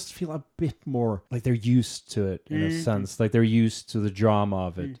often just feel a bit more like they're used to it in a sense, like they're used to the drama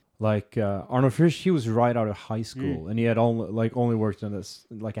of it. Like Arnold Fish, he was right out of high school, and he had only worked on this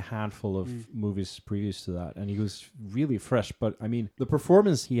like a handful of movies previous to that, and he was really fresh. But I mean, the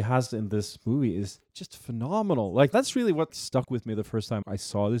performance he has in this movie is just phenomenal. Like that's really what stuck with me the first time I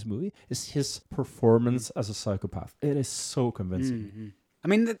saw this movie is his performance as a psychopath. It is so convincing. I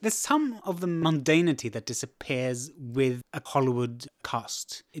mean, there's some of the mundanity that disappears with a Hollywood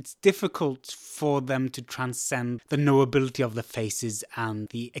cast. It's difficult for them to transcend the knowability of the faces and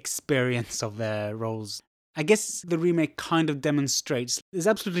the experience of their roles. I guess the remake kind of demonstrates there's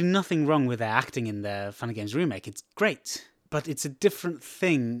absolutely nothing wrong with their acting in the Funny Games remake. It's great. But it's a different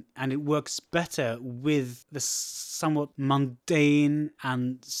thing, and it works better with the somewhat mundane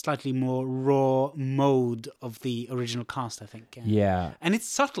and slightly more raw mode of the original cast, I think. Yeah. And it's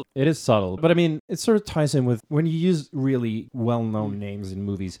subtle. It is subtle. But I mean, it sort of ties in with when you use really well-known names in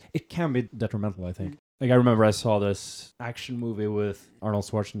movies, it can be detrimental, I think. Like, I remember I saw this action movie with Arnold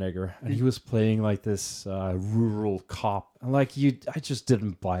Schwarzenegger, and he was playing, like, this rural cop. And, like, I just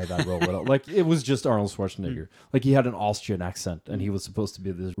didn't buy that role at all. Like, it was just Arnold Schwarzenegger. Like, he had an Austrian accent, and he was supposed to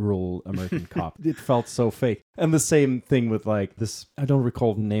be this rural American cop. It felt so fake. And the same thing with, like, this, I don't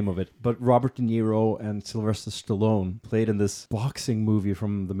recall the name of it, but Robert De Niro and Sylvester Stallone played in this boxing movie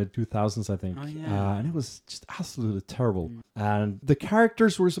from the mid-2000s, I think. Oh, yeah. And it was just absolutely terrible. And the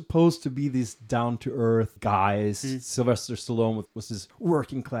characters were supposed to be these down-to-earth guys. Sylvester Stallone was this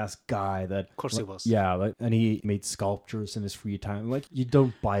working-class guy that... Of course he was. Yeah, and he made sculptures lives in his free time. Like, you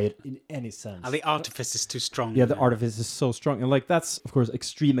don't buy it in any sense. The artifice is too strong. Yeah, the artifice is so strong. And like, that's, of course,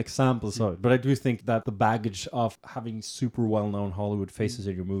 extreme examples of it. But I do think that the baggage of having super well-known Hollywood faces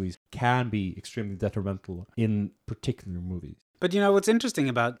in your movies can be extremely detrimental in particular movies. But, you know, what's interesting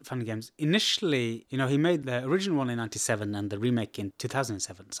about Funny Games, initially, you know, he made the original one in 97 and the remake in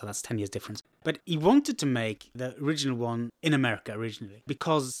 2007, so that's 10 years difference. But he wanted to make the original one in America originally,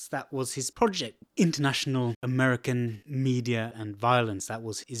 because that was his project. International American media and violence, that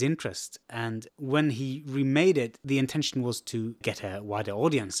was his interest. And when he remade it, the intention was to get a wider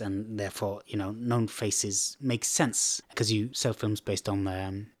audience, and therefore, you know, known faces make sense, because you sell films based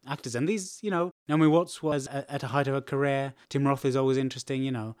on actors. And these, you know, Naomi Watts was at a height of her career. Tim Roth is always interesting,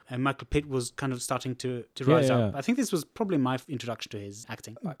 you know. And Michael Pitt was kind of starting to rise up. I think this was probably my introduction to his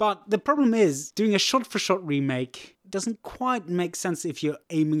acting. But the problem is, doing a shot-for-shot remake doesn't quite make sense if you're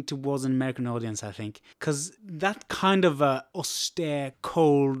aiming towards an American audience, I think. Because that kind of austere,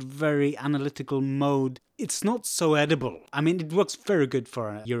 cold, very analytical mode, it's not so edible. I mean, it works very good for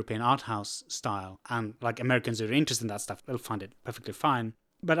a European art house style. And like Americans who are interested in that stuff, they'll find it perfectly fine.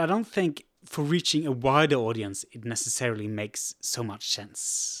 But I don't think for reaching a wider audience, it necessarily makes so much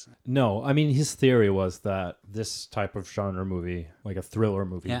sense. No, I mean, his theory was that this type of genre movie, like a thriller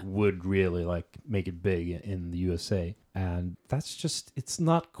movie, would really like make it big in the USA. And that's just, it's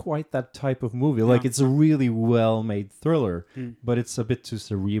not quite that type of movie. Like, it's a really well-made thriller, but it's a bit too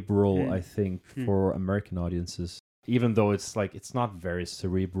cerebral, I think, for American audiences. Even though it's like, it's not very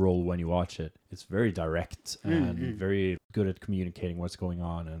cerebral when you watch it. It's very direct and very good at communicating what's going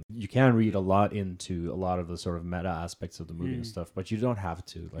on. And you can read a lot into a lot of the sort of meta aspects of the movie and stuff, but you don't have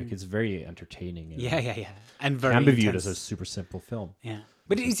to. Like, it's very entertaining. And And very can be viewed intense. as a super simple film. Yeah.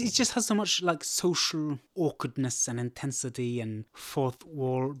 But it just has so much like social awkwardness and intensity and fourth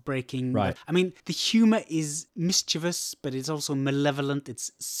wall breaking. Right. I mean, the humor is mischievous, but it's also malevolent.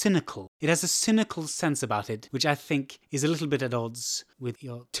 It's cynical. It has a cynical sense about it, which I think is a little bit at odds with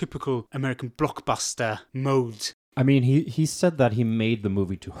your typical American blockbuster mode. I mean, he said that he made the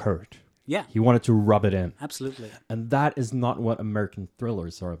movie to hurt. Yeah. He wanted to rub it in. Absolutely. And that is not what American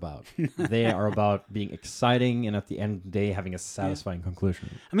thrillers are about. They are about being exciting and at the end of the day having a satisfying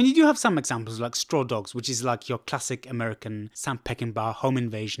conclusion. I mean, you do have some examples like Straw Dogs, which is like your classic American Sam Peckinpah home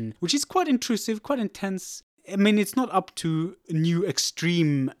invasion, which is quite intrusive, quite intense. I mean, it's not up to a new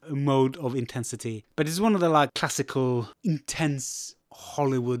extreme mode of intensity, but it's one of the like classical, intense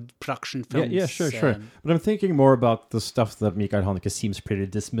Hollywood production films. Yeah, sure. But I'm thinking more about the stuff that Mikael Haneke seems pretty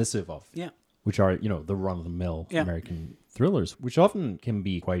dismissive of. Yeah. Which are, you know, the run-of-the-mill American thrillers, which often can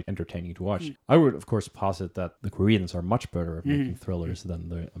be quite entertaining to watch. I would, of course, posit that the Koreans are much better at making thrillers than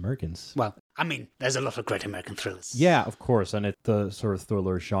the Americans. Well, I mean, there's a lot of great American thrillers. Yeah, of course. And the sort of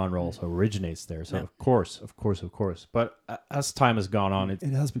thriller genre also originates there. So, of course. But as time has gone on, it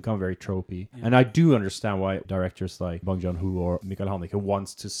has become very tropey. Yeah. And I do understand why directors like Bong Joon-ho or Mikael Haneke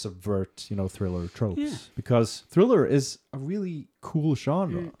wants to subvert, you know, thriller tropes. Yeah. Because thriller is a really cool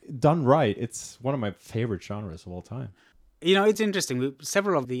genre. Done right, it's one of my favorite genres of all time. You know, it's interesting.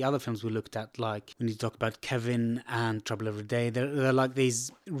 Several of the other films we looked at, like when you talk about Kevin and Trouble Every Day, they're like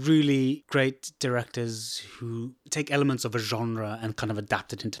these really great directors who take elements of a genre and kind of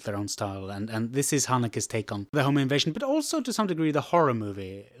adapt it into their own style. And this is Haneke's take on the home invasion, but also to some degree the horror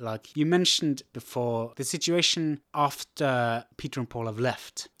movie. Like you mentioned before, the situation after Peter and Paul have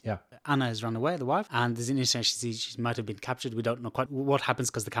left. Yeah. Anna has run away, the wife, and there's an incident she might have been captured. We don't know quite what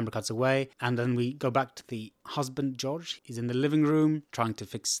happens because the camera cuts away. And then we go back to the husband, George. He's in the living room trying to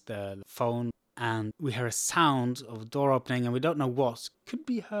fix the phone. And we hear a sound of a door opening and we don't know what. Could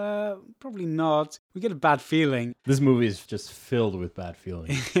be her, probably not. We get a bad feeling. This movie is just filled with bad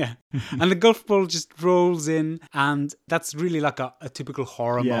feelings. Yeah. And the golf ball just rolls in and that's really like a typical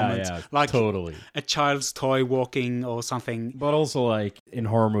horror moment. Yeah, like totally. A child's toy walking or something. But also like in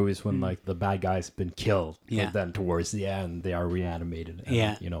horror movies when like the bad guy's been killed. Yeah. But then towards the end they are reanimated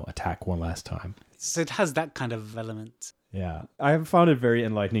and, you know, attack one last time. So it has that kind of element. Yeah, I have found it very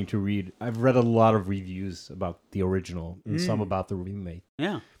enlightening to read. I've read a lot of reviews about the original and some about the remake.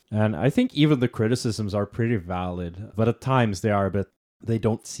 Yeah. And I think even the criticisms are pretty valid, but at times they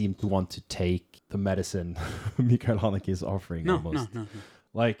don't seem to want to take the medicine Mikael Haneke is offering almost. No.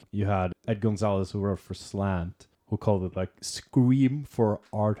 Like you had Ed Gonzalez who wrote for Slant, who called it like Scream for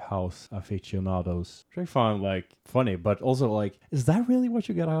art house aficionados, which I found like funny, but also like, is that really what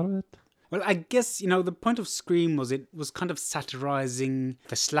you get out of it? Well, I guess, the point of Scream was it was kind of satirizing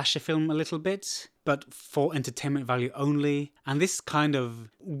the slasher film a little bit, but for entertainment value only. And this kind of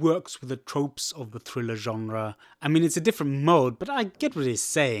works with the tropes of the thriller genre. I mean, it's a different mode, but I get what he's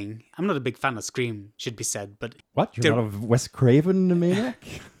saying. I'm not a big fan of Scream, should be said, but... What? You're not a Wes Craven maniac?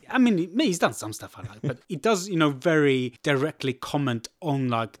 I mean, he's done some stuff I like, but it does, very directly comment on,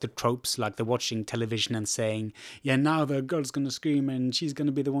 like, the tropes, like they're watching television and saying, yeah, now the girl's going to scream and she's going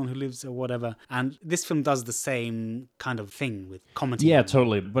to be the one who lives or whatever. And this film does the same kind of thing with commenting. Yeah,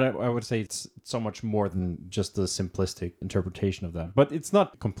 totally. But I would say it's so much more than just the simplistic interpretation of that. But it's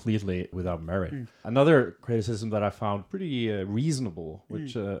not completely without merit. Another criticism that I found pretty reasonable,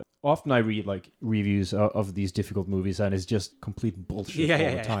 which... often I read like reviews of these difficult movies and it's just complete bullshit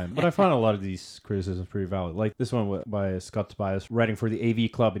all the time. But I find a lot of these criticisms pretty valid. Like this one by Scott Tobias, writing for the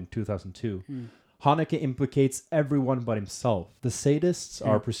AV Club in 2002. Haneke implicates everyone but himself. The sadists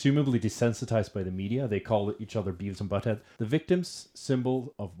are presumably desensitized by the media. They call each other Beavis and Butthead. The victims,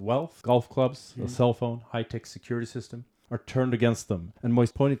 symbol of wealth, golf clubs, a cell phone, high-tech security system, are turned against them. And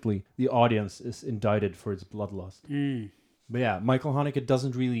most pointedly, the audience is indicted for its bloodlust. But yeah, Michael Haneke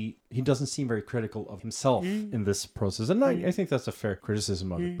doesn't seem very critical of himself in this process. And I think that's a fair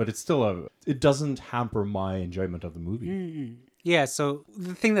criticism of it. But it's still it doesn't hamper my enjoyment of the movie. Yeah, so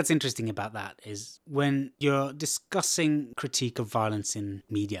the thing that's interesting about that is when you're discussing critique of violence in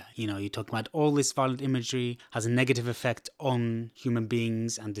media, you talk about all this violent imagery has a negative effect on human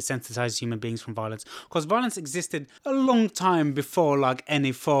beings and desensitizes human beings from violence. Because violence existed a long time before like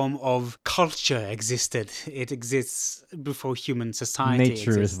any form of culture existed. It exists before human society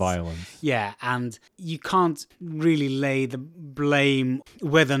Nature exists. is violence. Yeah, and you can't really lay the blame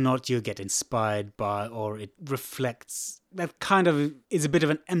whether or not you get inspired by or it reflects. That kind of is a bit of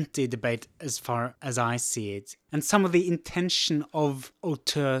an empty debate as far as I see it. And some of the intention of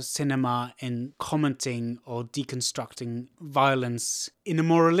auteur cinema in commenting or deconstructing violence in a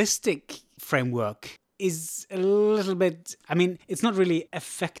moralistic framework is a little bit... I mean, it's not really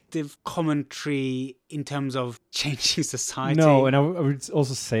effective commentary in terms of changing society. No, and I would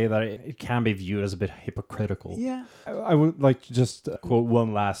also say that it can be viewed as a bit hypocritical. Yeah. I would like to just quote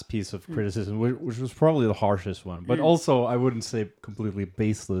one last piece of criticism, which was probably the harshest one, but also I wouldn't say completely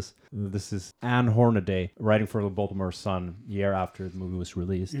baseless. This is Anne Hornaday, writing for the Baltimore Sun year after the movie was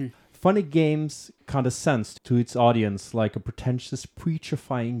released. Funny Games condescends to its audience like a pretentious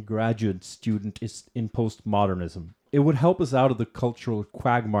preachifying graduate student is in postmodernism. It would help us out of the cultural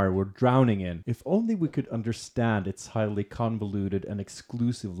quagmire we're drowning in if only we could understand its highly convoluted and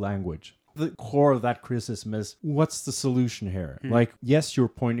exclusive language. The core of that criticism is, what's the solution here? Like, yes, you're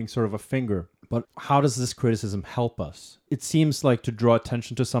pointing sort of a finger, but how does this criticism help us? It seems like to draw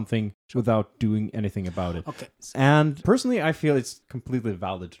attention to something without doing anything about it. Okay. And personally, I feel it's completely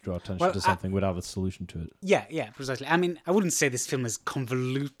valid to draw attention to something without a solution to it. Yeah, precisely. I mean, I wouldn't say this film is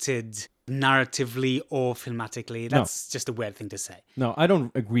convoluted narratively or filmatically. That's just a weird thing to say. No, I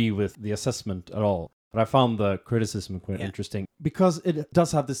don't agree with the assessment at all. But I found the criticism quite interesting because it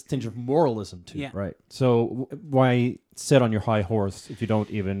does have this tinge of moralism too, right? So why sit on your high horse if you don't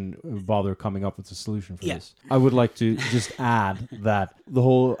even bother coming up with a solution for this? I would like to just add that the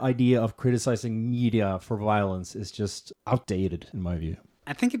whole idea of criticizing media for violence is just outdated in my view.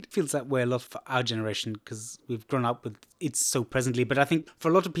 I think it feels that way a lot for our generation because we've grown up with it so presently. But I think for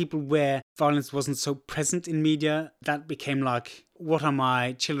a lot of people where violence wasn't so present in media, that became like, what are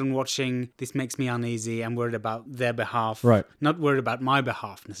my children watching? This makes me uneasy. I'm worried about their behalf. Right. Not worried about my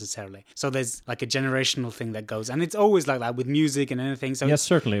behalf necessarily. So there's like a generational thing that goes. And it's always like that with music and anything. So yes,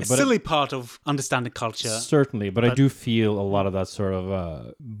 certainly. It's a silly part of understanding culture. Certainly. But I do feel a lot of that sort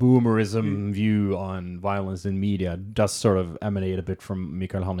of boomerism view on violence in media does sort of emanate a bit from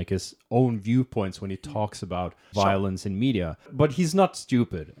Michael Haneke's own viewpoints when he talks about violence in media. But he's not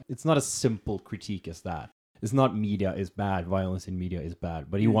stupid. It's not a simple critique as that. It's not media is bad, violence in media is bad,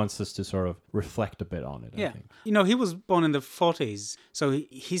 but he wants us to sort of reflect a bit on it, I think. He was born in the 40s, so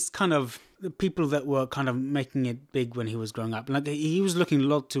he's kind of the people that were kind of making it big when he was growing up. Like he was looking a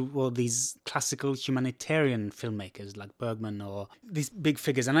lot toward these classical humanitarian filmmakers like Bergman or these big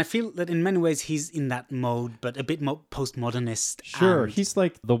figures. And I feel that in many ways he's in that mode, but a bit more postmodernist. Sure, he's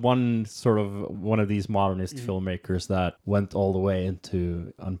like the one of these modernist filmmakers that went all the way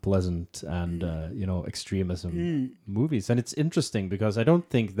into unpleasant and, extremism movies. And it's interesting because I don't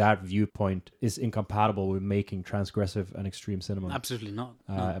think that viewpoint is incompatible with making transgressive and extreme cinema. Absolutely not.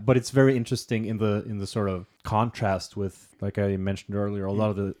 But it's very interesting interesting in the sort of contrast with, like I mentioned earlier, a lot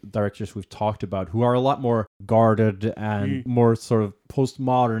of the directors we've talked about who are a lot more guarded and more sort of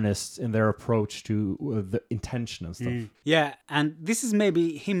postmodernist in their approach to the intention and stuff. Yeah, and this is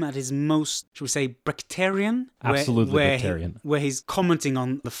maybe him at his most, should we say, Brechterian? Absolutely Brechterian. Where he's commenting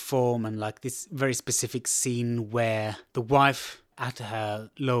on the form and like this very specific scene where the wife at her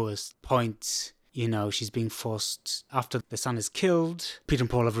lowest point, you know, she's being forced after the son is killed. Peter and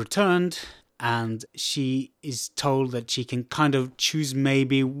Paul have returned. And she is told that she can kind of choose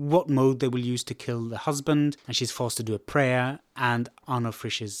maybe what mode they will use to kill the husband. And she's forced to do a prayer. And Arno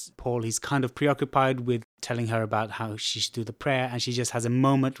Frisch's Paul, he's kind of preoccupied with telling her about how she should do the prayer. And she just has a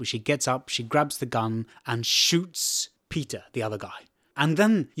moment where she gets up, she grabs the gun and shoots Peter, the other guy. And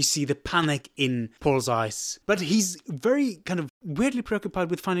then you see the panic in Paul's eyes. But he's very kind of weirdly preoccupied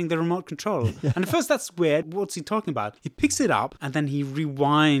with finding the remote control. And at first that's weird. What's he talking about? He picks it up and then he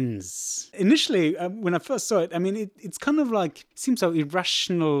rewinds. Initially, when I first saw it, I mean, it's kind of like, seems so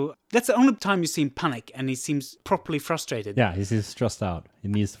irrational. That's the only time you see him panic and he seems properly frustrated. Yeah, he's stressed out. He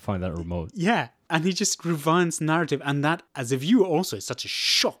needs to find that remote. Yeah. And he just rewinds narrative. And that, as a viewer also, is such a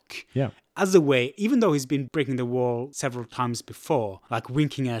shock. Yeah. As a way, even though he's been breaking the wall several times before, like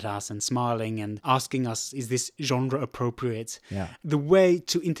winking at us and smiling and asking us, is this genre appropriate? Yeah. The way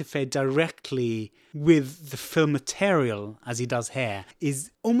to interfere directly with the film material, as he does here,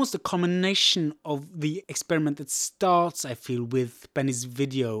 is almost a combination of the experiment that starts, I feel, with Benny's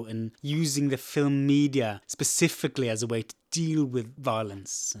video and using the film media specifically as a way to deal with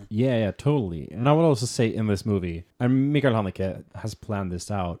violence. Yeah, totally. And I would also say in this movie, and Mikael Haneke has planned this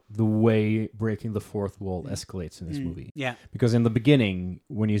out, the way breaking the fourth wall escalates in this movie. Yeah. Because in the beginning,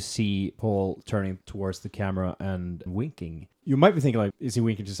 when you see Paul turning towards the camera and winking, you might be thinking, like, is he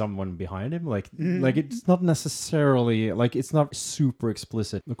winking to someone behind him? Like it's not necessarily, like, it's not super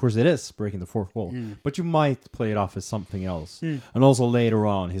explicit. Of course, it is breaking the fourth wall, but you might play it off as something else. And also later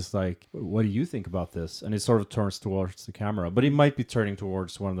on, he's like, what do you think about this? And it sort of turns towards the camera, but he might be turning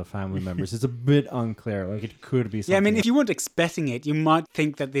towards one of the family members. It's a bit unclear. Like, it could be something. Yeah, I mean, if you weren't expecting it, you might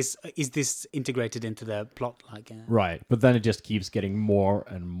think that this integrated into the plot, like. Right, but then it just keeps getting more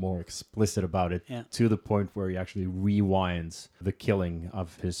and more explicit about it to the point where he actually rewinds the killing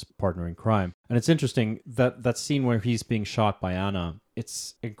of his partner in crime. And it's interesting that scene where he's being shot by Anna,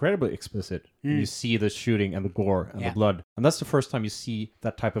 it's incredibly explicit. You see the shooting and the gore and the blood. And that's the first time you see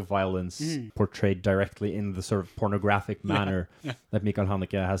that type of violence portrayed directly in the sort of pornographic manner that Mikael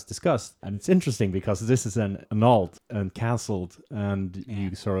Haneke has discussed. And it's interesting because this is an annulled and cancelled, and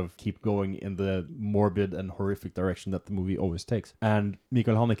you sort of keep going in the morbid and horrific direction that the movie always takes. And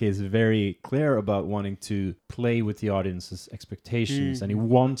Mikael Haneke is very clear about wanting to play with the audience's expectations, and he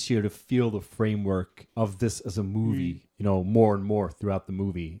wants you to feel the framework of this as a movie, you know, more and more throughout the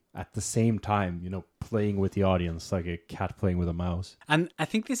movie, at the same time, you know, playing with the audience like a cat playing with a mouse. And I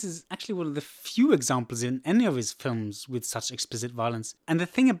think this is actually one of the few examples in any of his films with such explicit violence. And the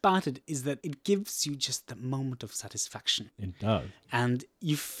thing about it is that it gives you just the moment of satisfaction. It does. And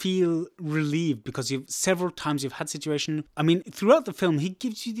you feel relieved because several times you've had situation. I mean, throughout the film, he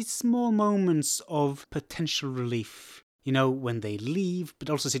gives you these small moments of potential relief. You know, when they leave,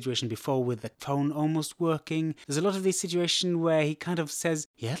 but also situation before with the phone almost working. There's a lot of this situation where he kind of says,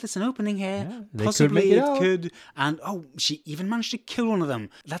 yeah, there's an opening here. Yeah, possibly it could. And, oh, she even managed to kill one of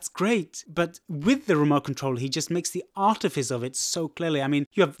them. That's great. But with the remote control, he just makes the artifice of it so clearly. I mean,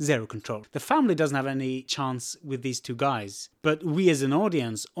 you have zero control. The family doesn't have any chance with these two guys. But we as an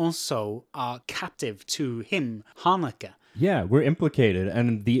audience also are captive to him, Haneke. Yeah, we're implicated,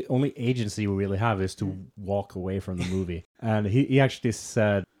 and the only agency we really have is to walk away from the movie. And he actually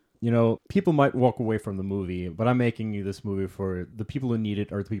said, you know, people might walk away from the movie, but I'm making you this movie for the people who need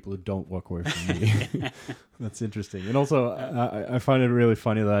it or the people who don't walk away from the movie. That's interesting. And also, I find it really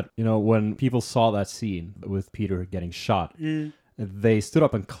funny that, you know, when people saw that scene with Peter getting shot, they stood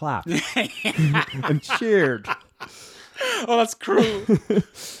up and clapped and cheered. Oh, that's cruel.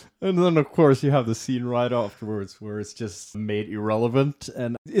 And then, of course, you have the scene right afterwards where it's just made irrelevant.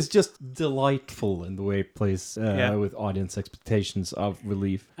 And it's just delightful in the way it plays with audience expectations of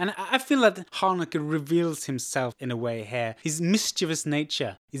relief. And I feel that Haneke reveals himself in a way here. His mischievous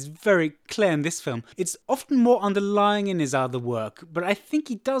nature is very clear in this film. It's often more underlying in his other work, but I think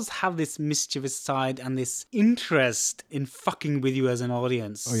he does have this mischievous side and this interest in fucking with you as an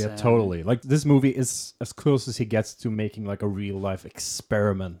audience. Oh, yeah, totally. Like, this movie is as close as he gets to making, like, a real-life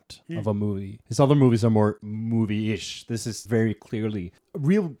experiment of a movie. His other movies are more movie-ish. This is very clearly a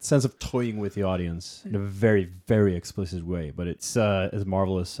real sense of toying with the audience in a very, very explicit way. But it's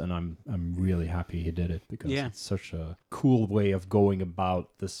marvelous, and I'm really happy he did it, because it's such a cool way of going about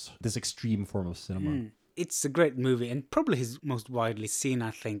this extreme form of cinema. It's a great movie, and probably his most widely seen,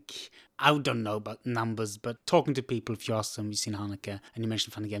 I think. I don't know about numbers, but talking to people, if you ask them, you've seen Haneke, and you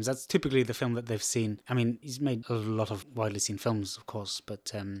mentioned Funny Games, that's typically the film that they've seen. I mean, he's made a lot of widely seen films, of course,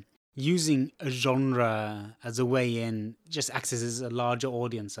 but using a genre as a way in just accesses a larger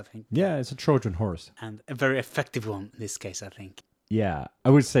audience, I think. Yeah, it's a Trojan horse. And a very effective one in this case, I think. Yeah, I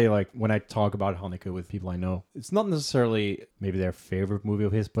would say, like, when I talk about Haneke with people I know, it's not necessarily maybe their favorite movie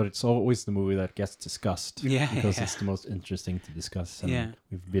of his, but it's always the movie that gets discussed. Because it's the most interesting to discuss. And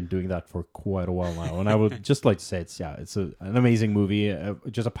we've been doing that for quite a while now. And I would just like to say it's an amazing movie,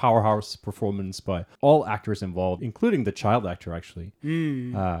 just a powerhouse performance by all actors involved, including the child actor, actually.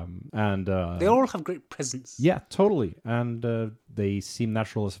 And they all have great presence. Yeah, totally. And they seem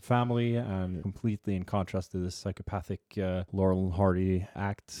natural as a family, and completely in contrast to this psychopathic Laurel and Hardy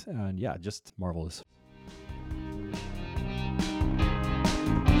act. And yeah, just marvelous.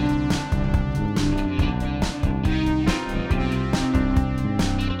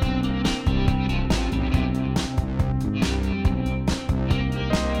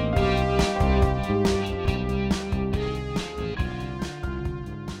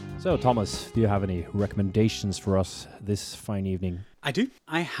 So, Thomas, do you have any recommendations for us this fine evening? I do.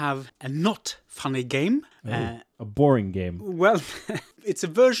 I have a not funny game. A boring game. Well, it's a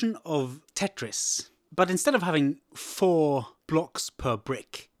version of Tetris, but instead of having 4 blocks per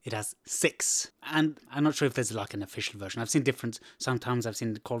brick, it has 6. And I'm not sure if there's like an official version. I've seen different. Sometimes I've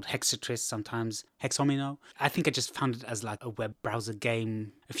seen it called Hexatris, sometimes Hexomino. I think I just found it as like a web browser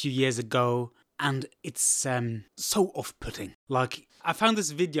game a few years ago. And it's so off-putting. Like, I found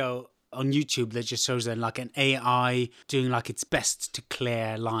this video on YouTube that just shows like an AI doing like its best to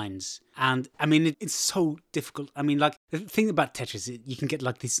clear lines. And I mean, it's so difficult. I mean, like, the thing about Tetris is you can get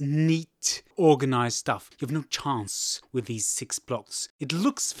like this neat, organized stuff. You have no chance with these 6 blocks. It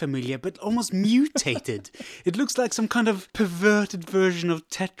looks familiar, but almost mutated. It looks like some kind of perverted version of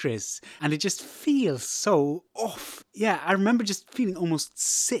Tetris. And it just feels so off. Yeah, I remember just feeling almost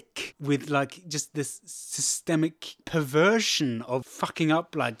sick with like just this systemic perversion of fucking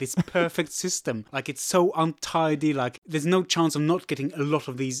up like this perfect system. Like, it's so untidy. Like, there's no chance of not getting a lot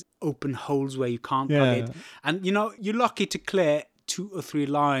of these open holes where you can't plug it. And, you know, you're lucky to clear 2 or 3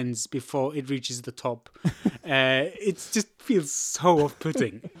 lines before it reaches the top. It just feels so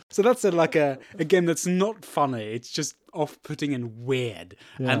off-putting. So that's a game that's not funny. It's just off-putting and weird.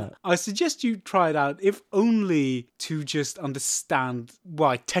 Yeah. And I suggest you try it out, if only to just understand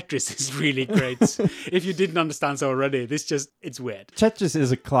why Tetris is really great. If you didn't understand so already, it's weird. Tetris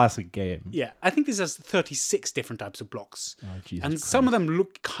is a classic game. Yeah, I think this has 36 different types of blocks. Oh, Jesus and Christ. some of them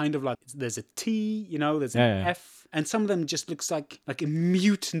look kind of like, there's a T, you know, there's an F. And some of them just looks like a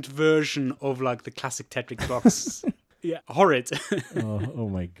mutant version of like the classic Tetris blocks. Yeah, horrid. oh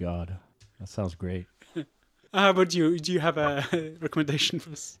my God. That sounds great. How about you? Do you have a recommendation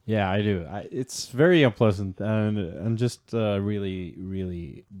for us? Yeah, I do. It's very unpleasant and just really,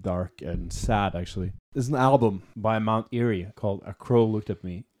 really dark and sad, actually. There's an album by Mount Erie called A Crow Looked at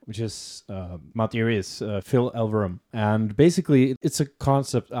Me, which is Mount Erie is Phil Elverum. And basically, it's a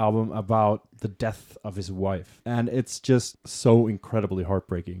concept album about the death of his wife. And it's just so incredibly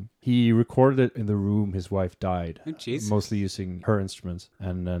heartbreaking. He recorded it in the room his wife died, mostly using her instruments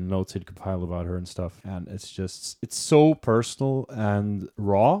and notes he'd compiled about her and stuff. And it's so personal and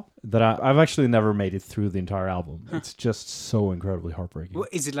raw that I've actually never made it through the entire album. Huh. It's just so incredibly heartbreaking. What,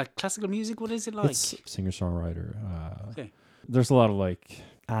 is it like classical music? What is it like? It's singer-songwriter. Okay. There's a lot of like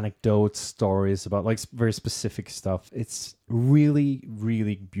anecdotes, stories about like very specific stuff. It's really,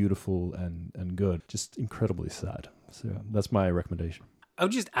 really beautiful and good. Just incredibly sad. So yeah, that's my recommendation. I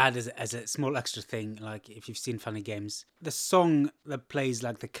would just add as a small extra thing, like if you've seen Funny Games, the song that plays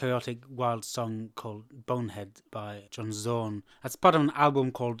like the chaotic wild song called Bonehead by John Zorn, that's part of an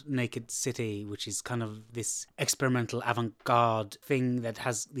album called Naked City, which is kind of this experimental avant-garde thing that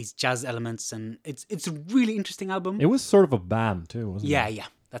has these jazz elements, and it's a really interesting album. It was sort of a band too, wasn't it? Yeah.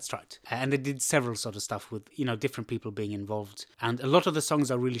 That's right. And they did several sort of stuff with, you know, different people being involved. And a lot of the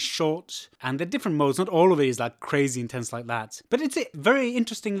songs are really short. And they're different modes. Not all of it is like crazy intense like that. But it's a very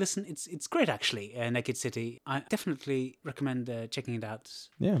interesting listen. It's great, actually, Naked City. I definitely recommend checking it out.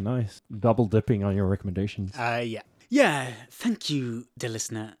 Yeah, nice. Double dipping on your recommendations. Yeah, thank you, dear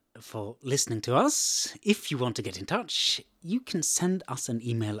listener, for listening to us. If you want to get in touch, you can send us an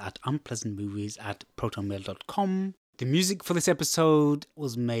email at unpleasantmovies@protonmail.com. The music for this episode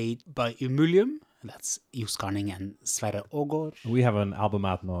was made by Umulium, That's Juskarning and Sverre Ågård. We have an album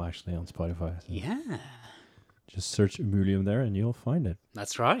out now, actually, on Spotify. So Yeah, just search Umulium there and you'll find it.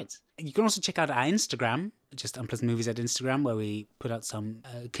 that's right. You can also check out our Instagram, just Unpleasant Movies at Instagram, where we put out some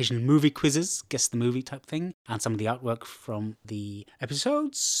occasional movie quizzes, guess the movie type thing, and some of the artwork from the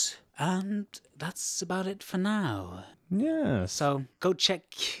episodes. And that's about it for now. Yes. So go check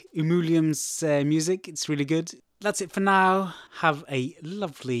Umulium's music. It's really good. That's it for now. Have a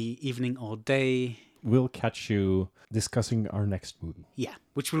lovely evening or day. We'll catch you discussing our next movie. Yeah,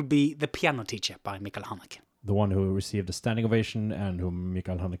 which will be The Piano Teacher by Mikael Haneke. The one who received a standing ovation and whom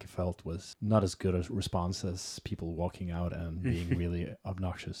Mikael Haneke felt was not as good a response as people walking out and being really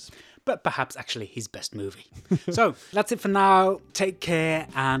obnoxious. But perhaps actually his best movie. So that's it for now. Take care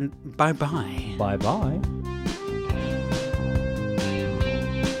and bye-bye. Bye-bye.